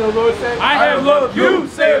Lord. What did the Lord say? I have loved you,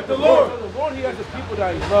 saith the Lord. So the Lord, He has the people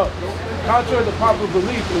that He loves. Contrary to popular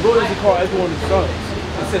belief, the Lord doesn't call everyone His sons.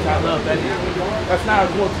 It says, I love that. That's not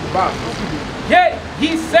according to the Bible. Yet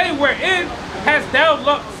He say, wherein hast thou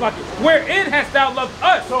loved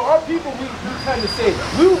us. So our people, we tend to say,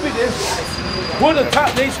 we will be the Israelites. We're the top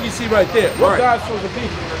nation you see right there. We're God's chosen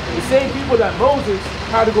people. The same people that Moses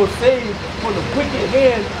had to go save from the wicked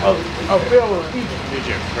hand of Pharaoh of Egypt.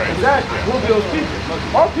 Right. Exactly. We'll be those people.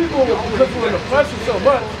 Our people, because we're in the pressure so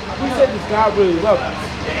much, we say this God really loves us.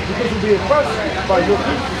 Because we're being crushed by your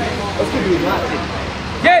people. Let's keep it real.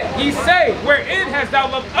 Yet He say, wherein hast thou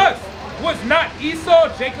loved us? Was not Esau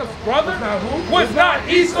Jacob's brother? Was not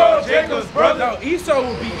Esau Jacob's brother? No, Esau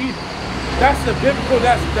will be Edom. That's the biblical,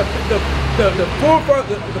 that's the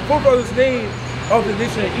forefather's name of the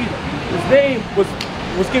nation of Edom. His name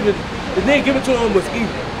was given, the name given to him was Edom.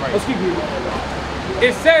 Right. Let's keep reading.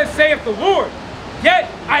 It says, saith the Lord, yet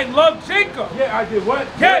I love Jacob. Yeah, I did what?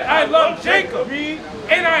 Yet I love Jacob.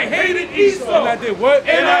 And I hated Esau. And I did what?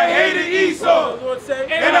 And I hated Esau. The Lord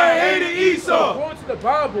said, and I hated Esau. According to the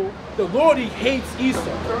Bible, the Lord, He hates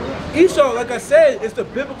Esau. Esau, like I said, is the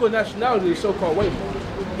biblical nationality of the so-called white man.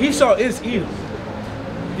 Esau is Edom.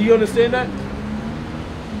 Do you understand that?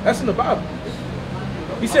 That's in the Bible.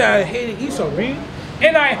 He said, I hated Esau. Read.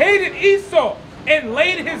 And I hated Esau, and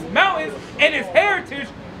laid his mountains and his heritage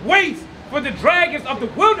waste for the dragons of the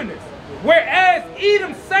wilderness. Whereas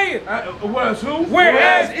Edom saith. Whereas who?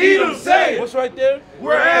 Whereas Edom saith. What's right there?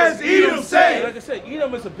 Whereas Edom saith. Like I said,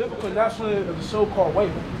 Edom is a biblical nationality of the so-called white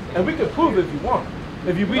man. And we can prove it if you want.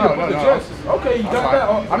 If you read the book of Genesis. Okay, you got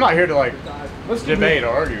that? I'm not here to like debate or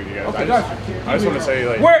argue with you guys. Okay, I just want to say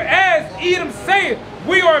like. Whereas Edom saith,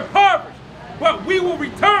 we are impoverished, but we will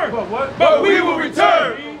return. But what? But we will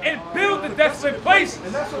return and build the desolate places.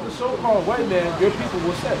 And that's what the so-called white man, your people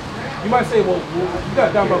will say. You might say, well, you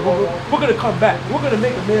got down by Google. We're going to come back. We're going to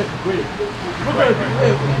make America great. We're going to do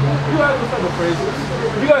it. You guys will start to praise this.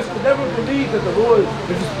 You guys could never believe that the Lord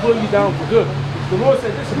is just pulling you down for good. The Lord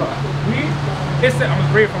said this about it. Read. It said, I'm going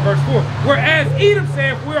to read from verse 4. Whereas Edom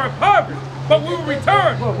said, we are impoverished, but we will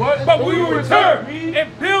return. But we will return and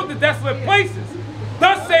build the desolate places.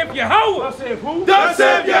 Thus saith Yahweh. Thus saith who? Thus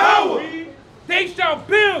saith Yahweh. They shall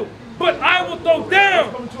build, but I will throw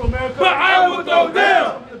down. Coming to America. But I will throw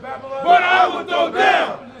down. But I will throw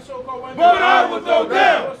down. but I will throw The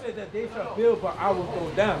down. Lord said that they shall build, but I will throw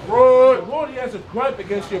down. Right. The Lord, he has a gripe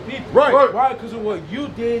against your people. Right. Why? Because of what you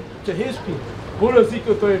did to his people. Go to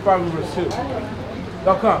Ezekiel 35 and verse 2.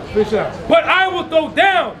 Now come, fish out. But I will throw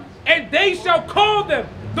down, and they shall call them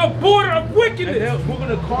the border of wickedness. And we're going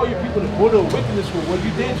to call your people the border of wickedness for what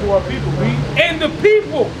you did to our people. And the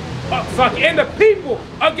people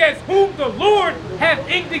against whom the Lord hath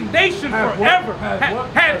indignation forever.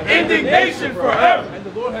 Hath indignation forever. And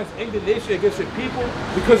the Lord has indignation against your people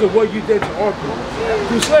because of what you did to our people.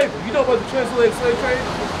 Through slavery. You know about the translated slave trade?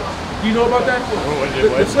 Do you know about that?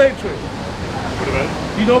 The slave trade. What about it?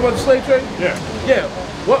 You know about the slave trade? Yeah. Yeah.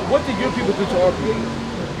 What did your people do to our people?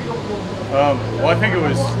 Well, I think it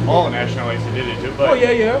was all nationalities that did it too. But oh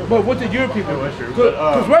yeah. But what did your people do? That's true.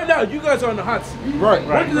 Because right now you guys are on the hot seat. Right.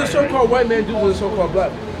 What did the so-called white man do to the so-called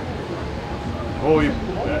black man? Well,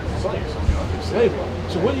 Slavery.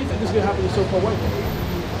 So what do you think is going to happen to the so-called white man?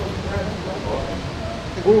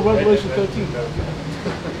 Go to Revelation 13.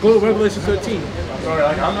 Go to Revelation 13. Sorry,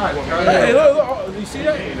 like I'm not. Hey, look, you see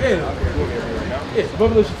that? Yeah.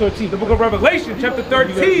 Revelation 13. The book of Revelation, chapter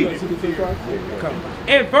 13,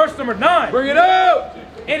 and verse number 9. Bring it out.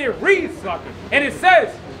 And it reads, and it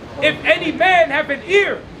says, if any man have an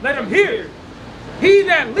ear, let him hear. He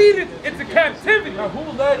that leadeth into captivity. Now,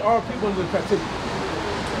 who led our people into captivity?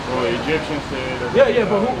 Well, the Egyptians did. Yeah,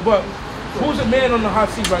 but who's the man on the hot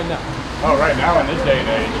seat right now? Oh, right now in this day and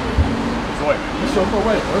age, it's white man. He's so-called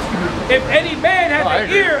white. If any man have an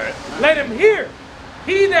ear, let him hear.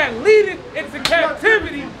 He that leadeth into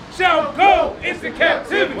captivity shall go into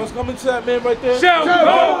captivity. What's coming to that man right there? Shall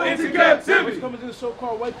go into captivity. What's coming to the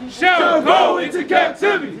so-called white people? Shall go into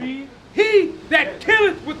captivity. He that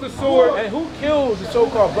killeth with the sword. And who kills the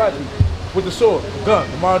so-called black people? With the sword, the gun,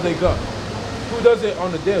 the modern day gun. Who does it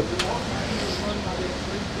on the daily?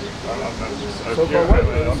 I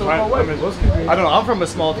don't know. I'm from a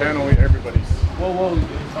small town. Only everybody's. Whoa.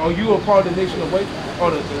 Are you a part of the nation of white? Or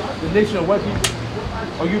the nation of white people?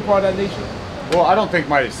 Are you a part of that nation? Well, I don't think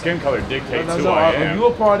my skin color dictates who I am. Are you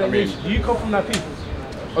a part of that nation? Do you come from that people?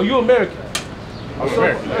 Are you American? I'm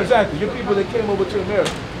American. Exactly. You're people that came over to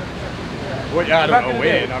America. Well, yeah, I don't know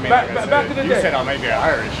when. I mean, back in the day. You said I may be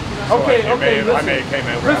Irish. So okay. I may have came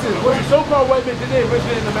in. Listen, was the so-called white man, did they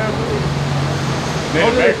originate in America?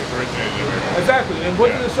 Native Americans originated in America. Exactly. And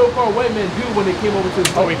what did the so-called white men do when they came over to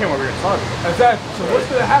the we came over here and started. Exactly. So what's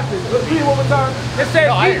going to happen? Let's read it one more time. It says,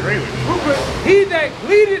 no, I agree with you. He that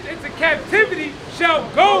leadeth into captivity shall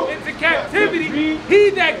go into captivity. He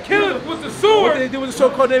that killeth with the sword. What did they do with the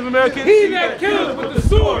so-called Native Americans? He that killeth with the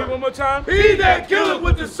sword. One more time. He that killeth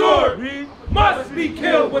with the sword must be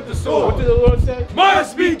killed with the sword. What did the Lord say?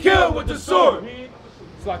 Must be killed with the sword.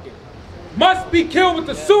 Must be killed with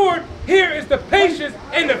the sword. Here is the patience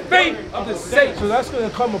and the faith of the saints. So that's going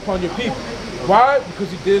to come upon your people. Why? Because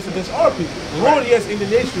he did this against our people. The Lord, he has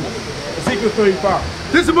indignation. Ezekiel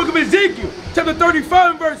 35. This is the book of Ezekiel, chapter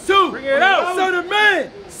 35 and verse 2. Bring it out. Son of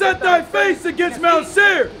man, set thy face against Mount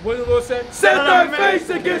Seir. What did the Lord say? Set thy face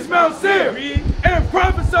against Mount Seir. And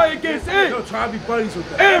prophesy against it. Don't try to be buddies with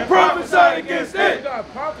that. And prophesy against it. God,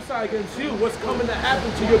 prophesy against you. What's coming to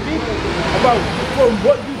happen to your people about from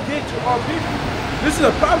what you did to our people. This is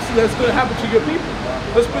a prophecy that's going to happen to your people.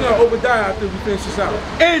 Let's bring out Obadiah after we finish this out.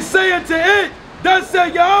 And say unto it, thus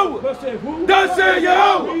saith Yahweh. Thus saith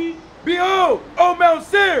Yahweh. Behold, O Mount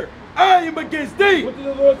Seir, I am against thee. What did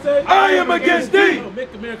the Lord say? I am against thee. No,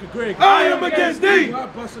 make America great. I am against thee.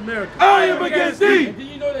 God bless America. I am against thee. And do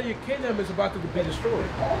you know that your kingdom is about to be destroyed?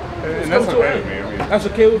 And that's okay with me. I mean, that's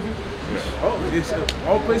okay with you? Oh, it's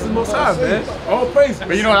all praise the Most High, man. All praise.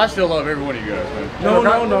 But you know what? I still love every one of you guys, man. No.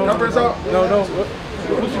 Numbers out? No.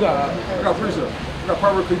 What you got? I got precept. I got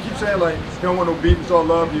Proverbs. You keep saying like you don't want no beef, it's all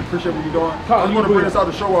love. You appreciate what you're doing. I just want to bring this out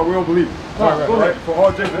to show why we don't believe it. Right. For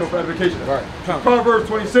all genuine edification. Right. Proverbs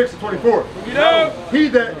 26 and 24. You know, he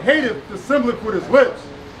that hateth dissembleth with his lips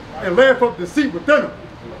and layeth up deceit within him.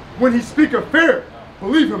 When he speaketh fair,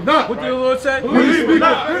 believe him not. What did the Lord say? When he speaketh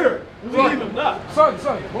fair. Believe him not. Sorry.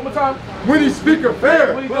 One more time. When he speaketh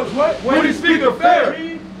fair. When he does what? When he speaketh fair.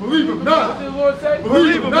 Believe him not. What did the Lord say?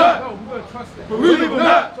 Believe him not. No, we're going to trust him. Believe him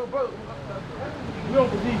not. So, brother, we don't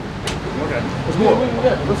believe it. Okay. Let's go.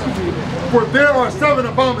 Let's keep reading. For there are 7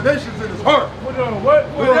 abominations in his heart. There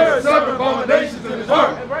are 7 abominations in his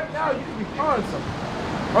heart. And right now, you could be pawing something.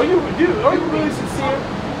 Are you really sincere?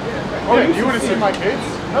 You want to see my kids?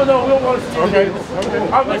 No, we don't want to see okay.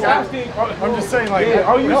 I'm just asking. I'm just saying, like,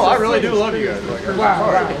 are you sincere? I really do love you guys. Like,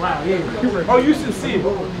 wow, yeah. Are you sincere?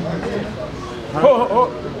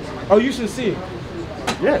 Are you sincere?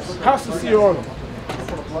 Yes. How sincere are you?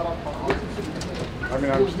 I mean,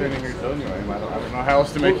 I'm standing here telling you I am. I don't know how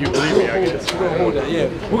else to make you believe me, I guess. We're gonna hold that, yeah.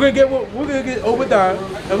 We're gonna get Obadiah,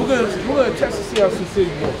 and we're gonna test to see how sincere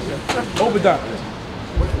you are. Obadiah.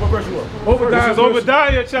 What verse you want? Obadiah. This is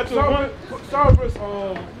Obadiah chapter 1. Start verse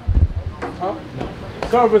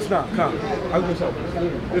Start verse 9. Come.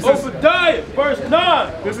 This is Obadiah, verse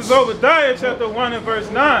 9. This is Obadiah chapter 1 and verse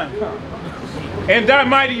 9. And thy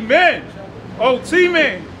mighty men, O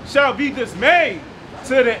T-men, shall be dismayed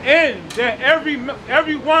to the end that every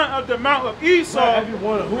one of the mount of Esau, Every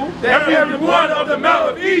one of who? every one of the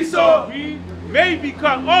mount of Esau may be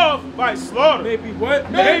cut off by slaughter. Maybe what?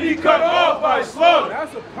 May be cut off by slaughter.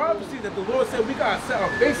 That's a prophecy that the Lord said we gotta set our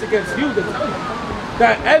face against you to tell you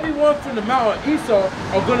that everyone from the mount of Esau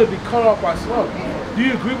are gonna be cut off by slaughter. Do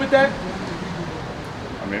you agree with that?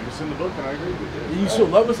 I mean, it's in the book and I agree with it. You still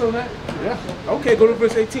love us on that? Yeah. Okay, go to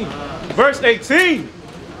verse 18. Verse 18.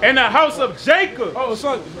 In the house of Jacob. Oh,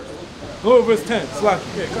 sorry. Go to verse 10. Slack.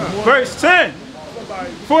 Verse 10.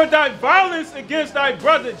 For thy violence against thy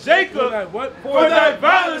brother Jacob. For thy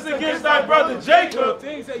violence against thy brother Jacob.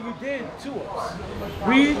 Things that you did to us.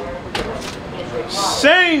 Read.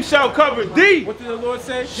 Shame shall cover thee. What did the Lord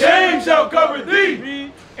say? Shame shall cover thee.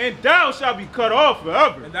 Read. And thou shalt be cut off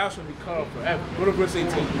forever. And thou shalt be cut off forever. Go to verse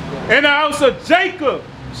 18. In the house of Jacob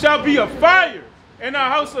shall be a fire. In the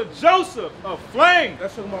house of Joseph a flame.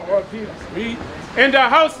 That's talking about our people. Read. In the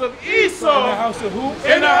house of Esau. In the house of who?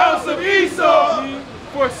 In the house of Esau.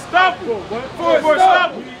 For stubble. For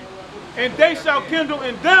stubble. And they shall kindle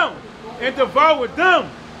in them and devour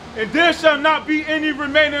them. And there shall not be any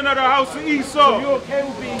remaining of the house of Esau. So you okay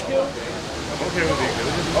with being killed? I'm okay with being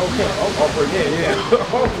killed.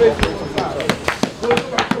 Okay.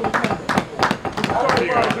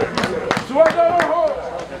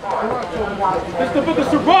 It's the book of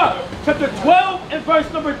Sirach, chapter 12 and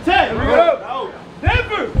verse number 10.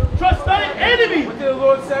 Never trust thy enemy. What did the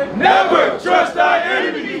Lord say? Never trust thy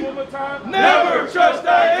enemy. One more time. Never trust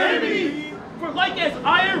thy enemy. For like as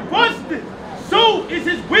iron rusted, so is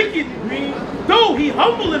his wickedness. Though he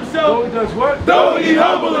humble himself. Though he does what? Though he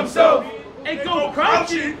humble himself. And go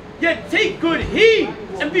crouching, yet take good heed,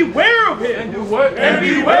 and beware of him. And do what? And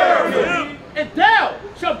beware of him. And thou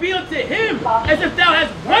shalt be unto him as if thou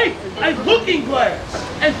hast wiped a looking glass.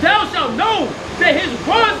 And thou shalt know that his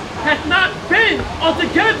rust hath not been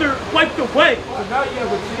altogether wiped away. So now you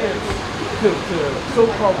have a chance to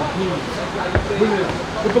so-called redeem.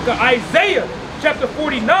 The book of Isaiah, chapter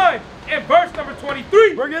 49, and verse number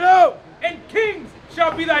 23. Bring it out. And kings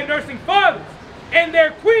shall be thy nursing fathers, and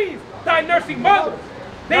their queens thy nursing mothers.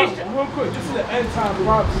 They Now, real quick, this is the end time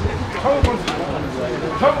prophecy.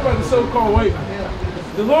 Talk about the so-called white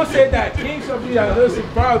man. The Lord said that kings shall be thy nursing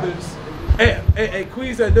fathers and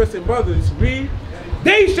queens thy nursing mothers. Read.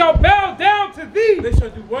 They shall bow down to thee. They shall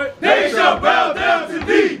do what? They shall bow down to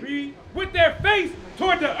thee. Read. With their face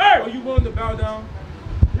toward the Are earth. you willing to bow down?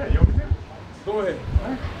 Yeah, you want me to? Go ahead.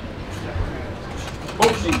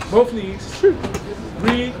 Both knees.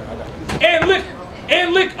 Read.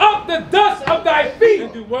 And lick up the dust of thy feet.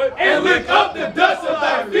 And do what? And lick up the dust of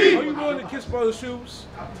thy Are feet. you willing to kiss brother's shoes?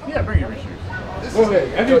 Yeah, bring your shoes. Go ahead.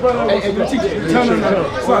 Every brother wants to go. Tell them no.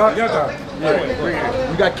 Y'all got it. Bring it.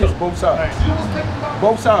 You got to kiss both sides.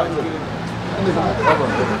 Both sides. Good,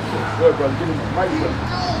 brother. Give him the mic, brother.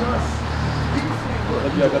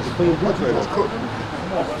 You got the clean boots right now.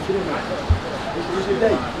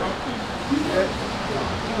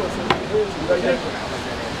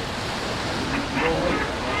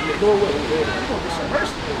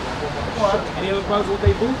 Any other brothers with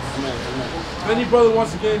their boots? If any brother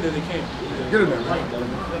wants to get in there, they can. Get in there, man.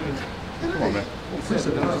 Come on, man.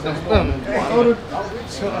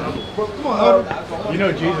 Come on, Elder. You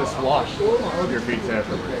know Jesus washed your feet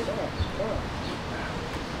afterwards.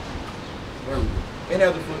 Any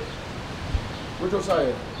other foot. Where's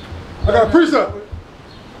Josiah? I got a precept.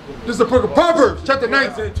 This is the book of Proverbs, chapter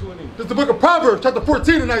 19. This is the book of Proverbs, chapter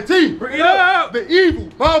 14 and 19. Bring it up. The evil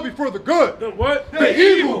bow before the good. The what? The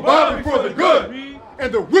evil bow before the good.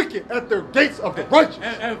 And the wicked at the gates of the righteous.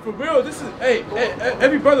 And for real, this is, hey,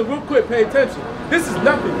 every brother, real quick, pay attention. This is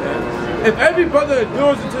nothing, man. If every brother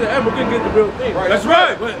endures into the end, we're going to get the real thing. Right. That's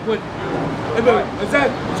right. It's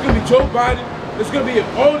going to be Joe Biden. It's going to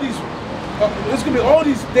be all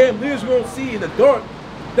these damn leaders we don't see in the dark.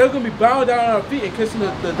 They're going to be bowing down on our feet and kissing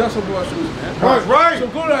the dust off our shoes, man. That's right. So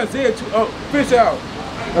go to Isaiah 2. Oh, finish it out.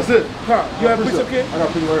 That's it. Huh? You have a precept kid? I got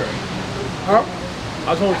a precept right here. Huh? I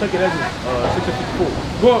was going to take it as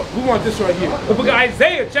 654. Well, we want this right here. The book of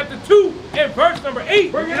Isaiah, chapter 2, and verse number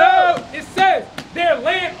 8. Bring it up. It says, their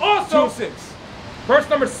land also. 2:6. Verse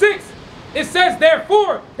number 6. It says,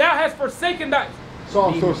 therefore, thou hast forsaken thy.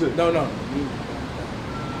 Psalm 2:6. No.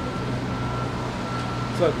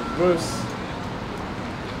 verse.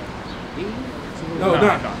 No.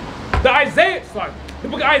 The Isaiah, sorry. The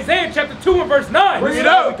book of Isaiah, chapter 2 and verse 9. Bring it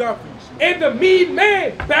out. And the mean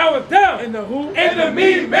man boweth down. And the who? And the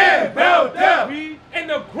mean man boweth down. And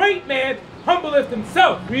the great man humbleth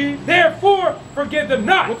himself. Therefore, forgive them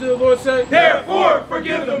not. What did the Lord say? Therefore,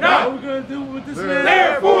 forgive them not. What are we going to do with this man?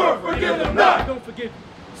 Therefore, forgive them not. Don't forgive you.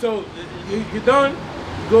 So, you're done.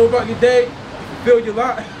 You go about your day. You fill your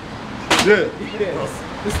lot. Yeah.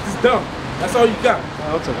 This is dumb. That's all you got.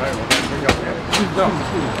 That's all right. This is dumb.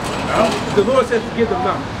 The Lord said forgive them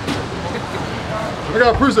not. I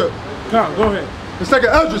got a precept. Come, go ahead. Let's take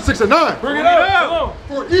Ezra 6 and 9. Bring it out.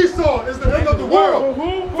 For Esau is the end of the world. For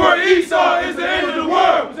who? For Esau is the end of the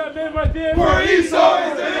world. What's that name right there? For Esau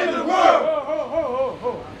is the end of the world.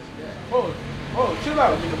 Hold, chill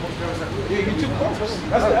out. Yeah, you're too close.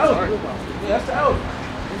 That's the elder. Yeah, that's the elder.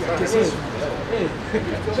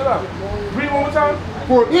 Yeah. Chill out. Read it one more time.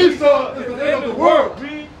 For Esau is the end of the world.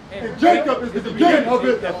 And Jacob is the beginning of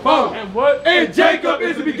it that followed. And what? And Jacob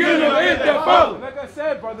is the beginning of it that followed. Like I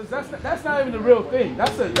said, brothers, that's not even the real thing.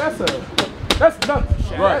 That's nothing.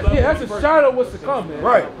 Right. Yeah, that's a shadow of what's to come, man.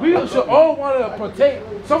 Right. We should all want to partake.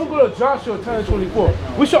 Someone go to Joshua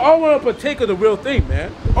 10:24. We should all want to partake of the real thing,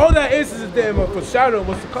 man. All that is a damn foreshadow of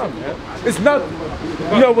what's to come, man. It's nothing.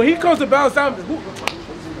 You know, when he comes to bow down,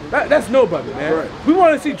 that's nobody, man. Right. We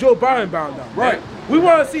want to see Joe Biden bound down. Right. We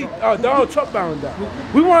want to see Donald Trump bound down.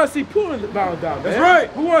 We want to see Putin bound down. That's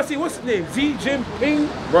right. We want to see, what's his name? Xi Jinping?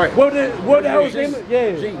 Right. What the hell is his name?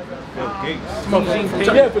 Yeah.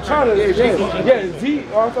 Yeah, for China. Yeah, Z.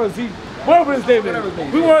 I thought Z. Whatever his name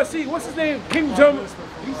is. We want to see, what's his name? Kim Jong.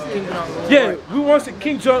 Yeah, we want to see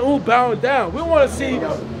King Jong-un bowing down. We want to see,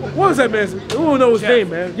 what is that man's? We don't know his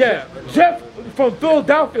name, man. Yeah, Jeff from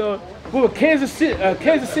Philadelphia with a Kansas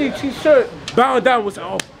City T-shirt bowing down was,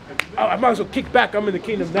 oh, I might as well kick back. I'm in the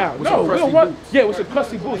kingdom now. No, we don't want. Yeah, with some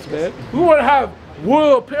crusty boots, man. We want to have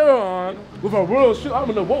royal apparel on with a royal shoe. I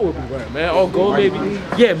don't know what we'll be wearing, man. All gold, maybe.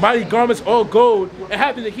 Yeah, mighty garments, all gold, and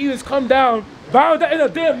having the heathens come down, bowing down in a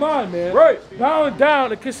damn line, man. Right. Bowing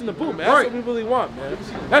down and kissing the boot, man. That's what we really want, man.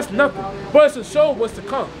 That's nothing. But it's a show of what's to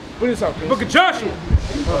come. Bring this out, Chris. Book of Joshua.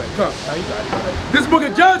 All right, come. This book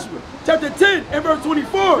of Joshua, chapter 10 and verse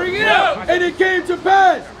 24. Bring it out. And it came to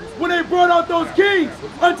pass when they brought out those kings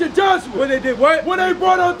unto Joshua. When they did what? When they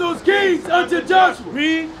brought out those kings unto Joshua.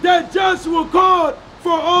 Read. That Joshua called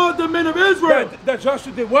for all the men of Israel. That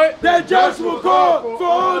Joshua did what? That Joshua called for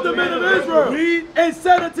all the men of Israel. Read. And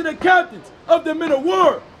said unto the captains of the men of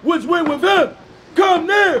war, which went with him, come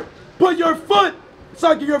near, put your feet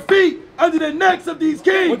under the necks of these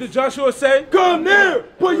kings. What did Joshua say? Come near,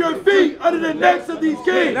 put your feet under the necks of these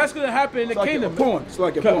kings. And that's going to happen in the kingdom. It's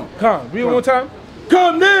like a pawn. Come, read it one time.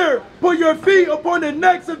 Come near, put your feet upon the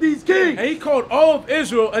necks of these kings. And he called all of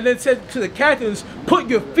Israel and then said to the captains, put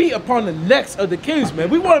your feet upon the necks of the kings, man.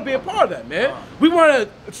 We want to be a part of that, man. We want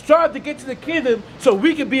to strive to get to the kingdom so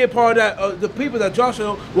we can be a part of that, the people that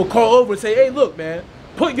Joshua will call over and say, hey, look, man,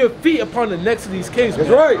 put your feet upon the necks of these kings, man.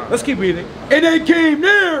 That's right. Let's keep reading. And they came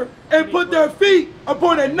near and put their feet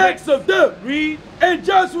upon the necks of them. Read. And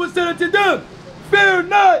Joshua said unto them, fear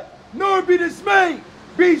not, nor be dismayed.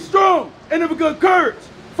 Be strong and of a good courage.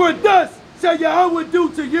 For thus shall Yahweh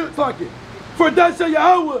do to you. For thus shall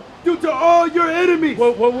Yahweh do to all your enemies.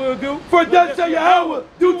 What will do? For thus shall Yahweh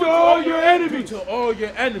do to all your enemies. Do to all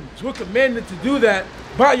your enemies. We're commanded to do that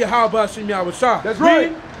by Yahweh Hashem Yahweh Shah. That's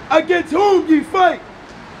right. Against whom ye fight.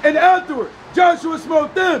 And afterward Joshua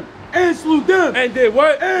smote them and slew them. And did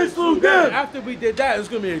what? And slew them. And after we did that, it's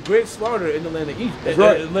going to be a great slaughter in the land of Egypt. That's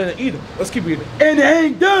right. In the land of Edom. Let's keep reading. And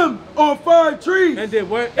hanged them on 5 trees. And did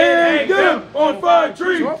what? And hanged them on 5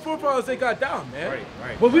 trees. So our forefathers, they got down, man.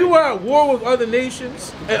 Right. When we were at war with other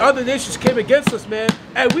nations, and other nations came against us, man,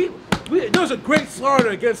 and there was a great slaughter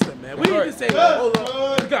against them, man. We need to say, hold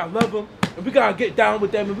on, we got to love them, and we got to get down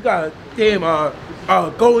with them, and we got to damn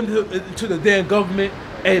go into the damn government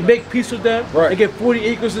and make peace with them, and get 40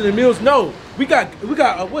 acres in the mills. No, we got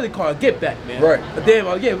what they call a get back, man. Right. A damn,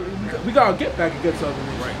 we got to get back against other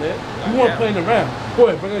nations, man. We weren't playing around. Go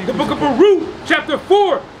ahead, bring it. The book of Baruch, chapter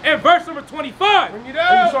 4 and verse number 25. Bring it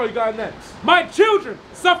out. You saw you got next. My children,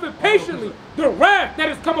 suffer patiently the wrath that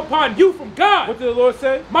has come upon you from God. What did the Lord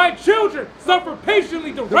say? My children, suffer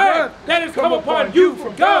patiently the wrath that has come upon you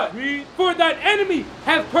from God. Read. For thine enemy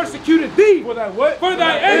has persecuted thee. For that what? For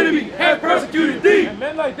thy enemy has persecuted thee. And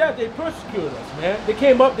men like that, they persecuted us, man. They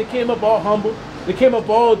came up all humble. They came up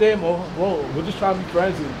all damn, well, we're just trying to be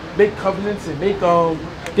friends and make covenants and make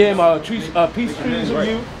peace treaties with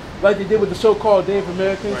you. like they did with the so-called Native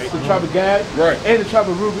Americans, the tribe of Gad, and the tribe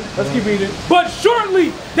of Reuben. Let's keep reading. But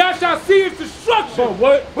surely thou shalt see its destruction. But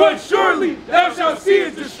what? But surely thou shalt see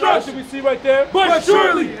its destruction. What should we see right there? But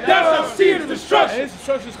surely thou shalt see its destruction. And its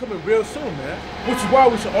destruction is coming real soon, man. Which is why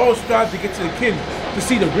we should all strive to get to the kingdom, to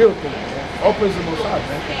see the real thing, man. All praise the Most High,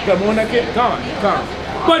 man. You got more on that kid? Come.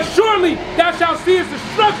 But surely thou shalt see his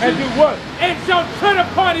destruction. And do what? And shall tread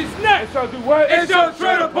upon his neck. And shall do what? And shall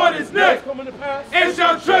tread upon his neck. That's coming to pass. And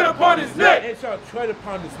shall tread upon his neck. And shall tread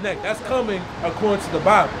upon his neck. That's coming according to the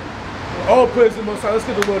Bible. All praise the Most High. Let's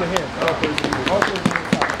give the Lord a hand. All praise the Most High. All praise the Most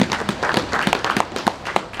High.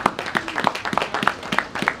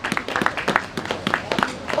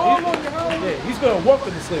 Yeah, he's gonna walk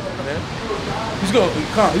in the slavery, man. He's gonna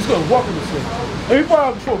walk in the slavery. And we brought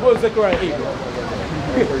out before, go to Zechariah 8, bro.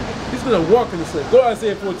 He's gonna walk in the slavery. Go to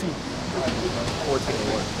Isaiah 14.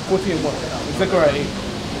 14 and 1. Zechariah 8.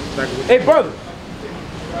 Hey, brother.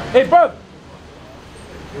 Hey, brother.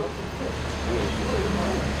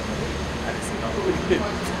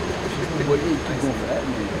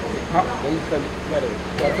 Huh?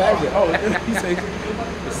 Oh, he said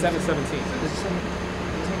It's 7:17.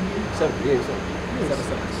 7:17.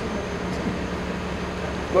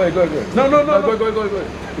 Go ahead. No. Go ahead.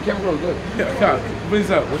 The camera goes good. Yeah, brings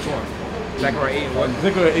up. Which one? Zechariah 8 and 1.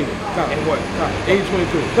 Zechariah 8. And what?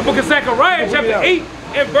 8:22. The book of Zechariah, chapter 8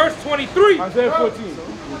 and verse 23. Isaiah 14.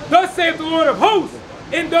 Thus saith the Lord of hosts,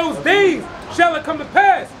 in those days shall it come to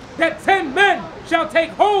pass that 10 men shall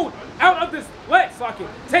take hold out of this,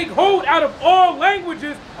 take hold out of all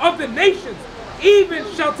languages of the nations, even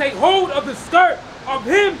shall take hold of the skirt of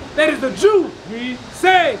him that is a Jew,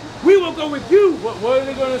 say, we will go with you. What are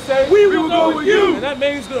they going to say? We will go with you. And that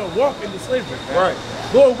man is going to walk into slavery. Right.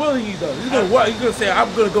 Lord willing, he does. He's going to walk. He's going to say,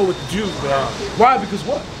 I'm going to go with the Jews. Why? Because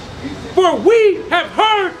what? For we have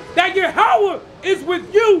heard that Yahweh is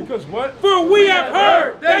with you. Because what? For we have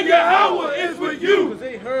heard that Yahweh is with you. Because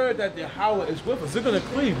they heard that Yahweh is with us. They're going to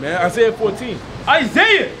cleave, man. Isaiah 14.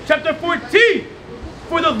 Isaiah chapter 14.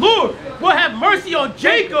 For the Lord will have mercy on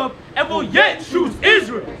Jacob and will yet choose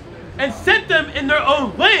Israel and set them in their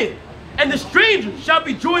own land. And the strangers shall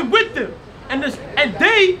be joined with them. And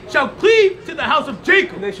they shall cleave to the house of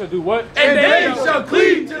Jacob. And they shall do what? And they shall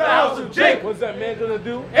cleave to the house of Jacob. What's that man going to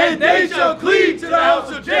do? And they shall cleave to the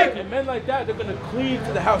house of Jacob. And men like that, they're going to cleave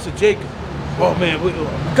to the house of Jacob. Oh man,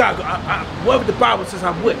 God, whatever the Bible says,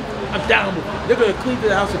 I'm with. I'm down with it. They're going to cleave to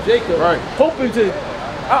the house of Jacob. Right. Hoping to,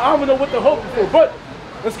 I don't know what they're hoping for, but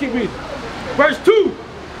let's keep reading. Verse 2.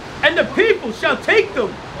 And the people shall take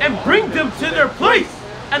them and bring them to their place.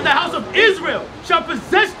 And the house of Israel shall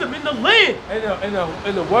possess them in the land.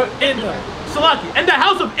 And the what? Salaki. And the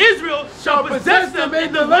house of Israel shall possess them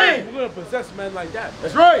in the land. We're going to possess men like that.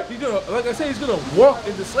 That's right. He's gonna, like I said, he's going to walk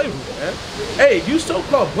into slavery, man. Hey, you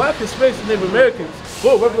so-called black, Hispanics, and Native Americans,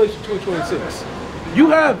 go Revelation 2:26.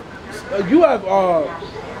 You have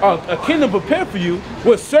a kingdom prepared for you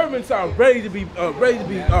where servants are ready to be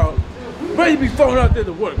thrown out there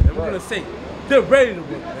to work. And we're going to say, they're ready to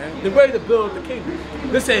work, man. They're ready to build the kingdom.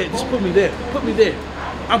 They say, just put me there. Put me there.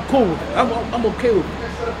 I'm cool with it. I'm okay with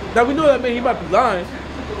it. Now we know that man, he might be lying,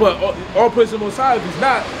 but all praise the Most High, if he's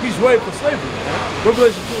not, he's ready for slavery, man.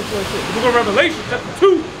 Revelation 2:26. The book of Revelation, chapter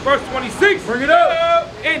 2, verse 26. Bring it up.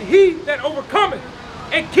 And he that overcometh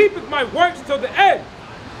and keepeth my works till the end,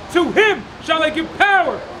 to him shall I give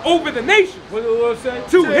power over the nations. What did the Lord say?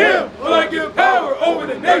 To him will I give power over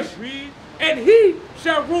the nations. And he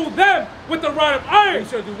shall rule them with the rod of iron. He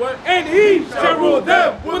shall do what? And he shall rule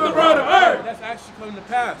them with the rod of iron. That's actually coming to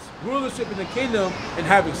pass. Rulership in the kingdom and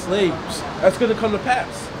having slaves. That's going to come to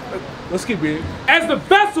pass. Let's keep reading. As the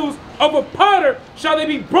vessels of a potter shall they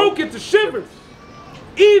be broken to shivers,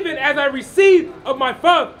 even as I received of my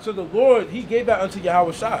Father. So the Lord, he gave that unto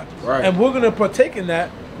Yahweh Shai. Right. And we're going to partake in that.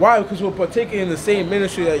 Why? Because we're partaking in the same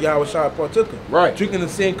ministry that Yahweh Shai partook in. Right. Drinking the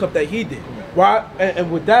same cup that he did. Why?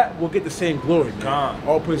 And with that, we'll get the same glory, man.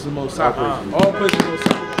 All praise the Most High. All praise the Most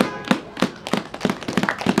High.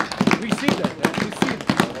 We see that, man. We see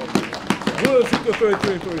that. We're Ezekiel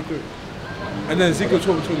 33 and 33. And then Ezekiel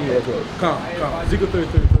 12 and 28 as well. Come. Ezekiel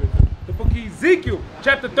 33 and 33. The book of Ezekiel,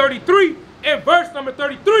 chapter 33, and verse number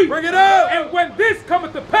 33. Bring it up! And when this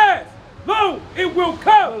cometh to pass, lo, it will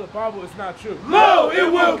come. No, the Bible is not true. Lo,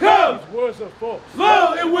 it will come. These words are false.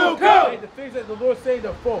 Lo, it will come. Hey, the things that the Lord says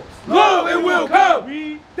are false. Lo, it will come.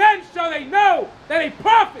 Then shall they know that a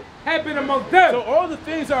prophet had been among them. So all the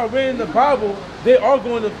things that are written in the Bible, they are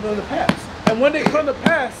going to come to pass. And when they come to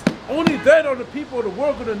pass, only then are the people of the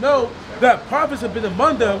world going to know that prophets have been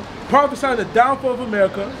among them, prophesying the downfall of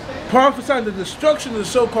America, prophesying the destruction of the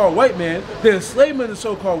so-called white man, the enslavement of the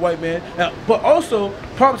so-called white man, but also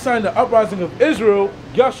prophesying the uprising of Israel,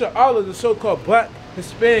 Yasha Allah, the so-called black,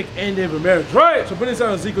 Hispanic, and Native Americans. Right. So bring this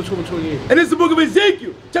out in Ezekiel 12:28. And it's the book of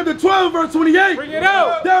Ezekiel, chapter 12, verse 28. Bring it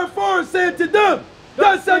out. Therefore said to them,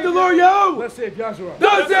 thus said the Lord Yahweh. Let's say Yahshua.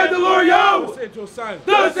 Thus said the Lord Yahweh. Let's say Josiah.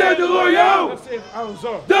 Thus said the Lord Yahweh. Let's say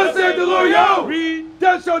Alzar. Thus said the Lord Yahweh. Read.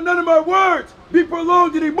 Thus shall none of my words be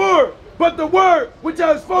prolonged anymore, but the word which I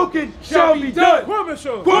have spoken shall be done. Kwame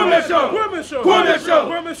Show. Kwame Show. Kwame Show. Kwame Show.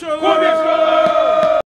 Kwame Show. Kwame Show.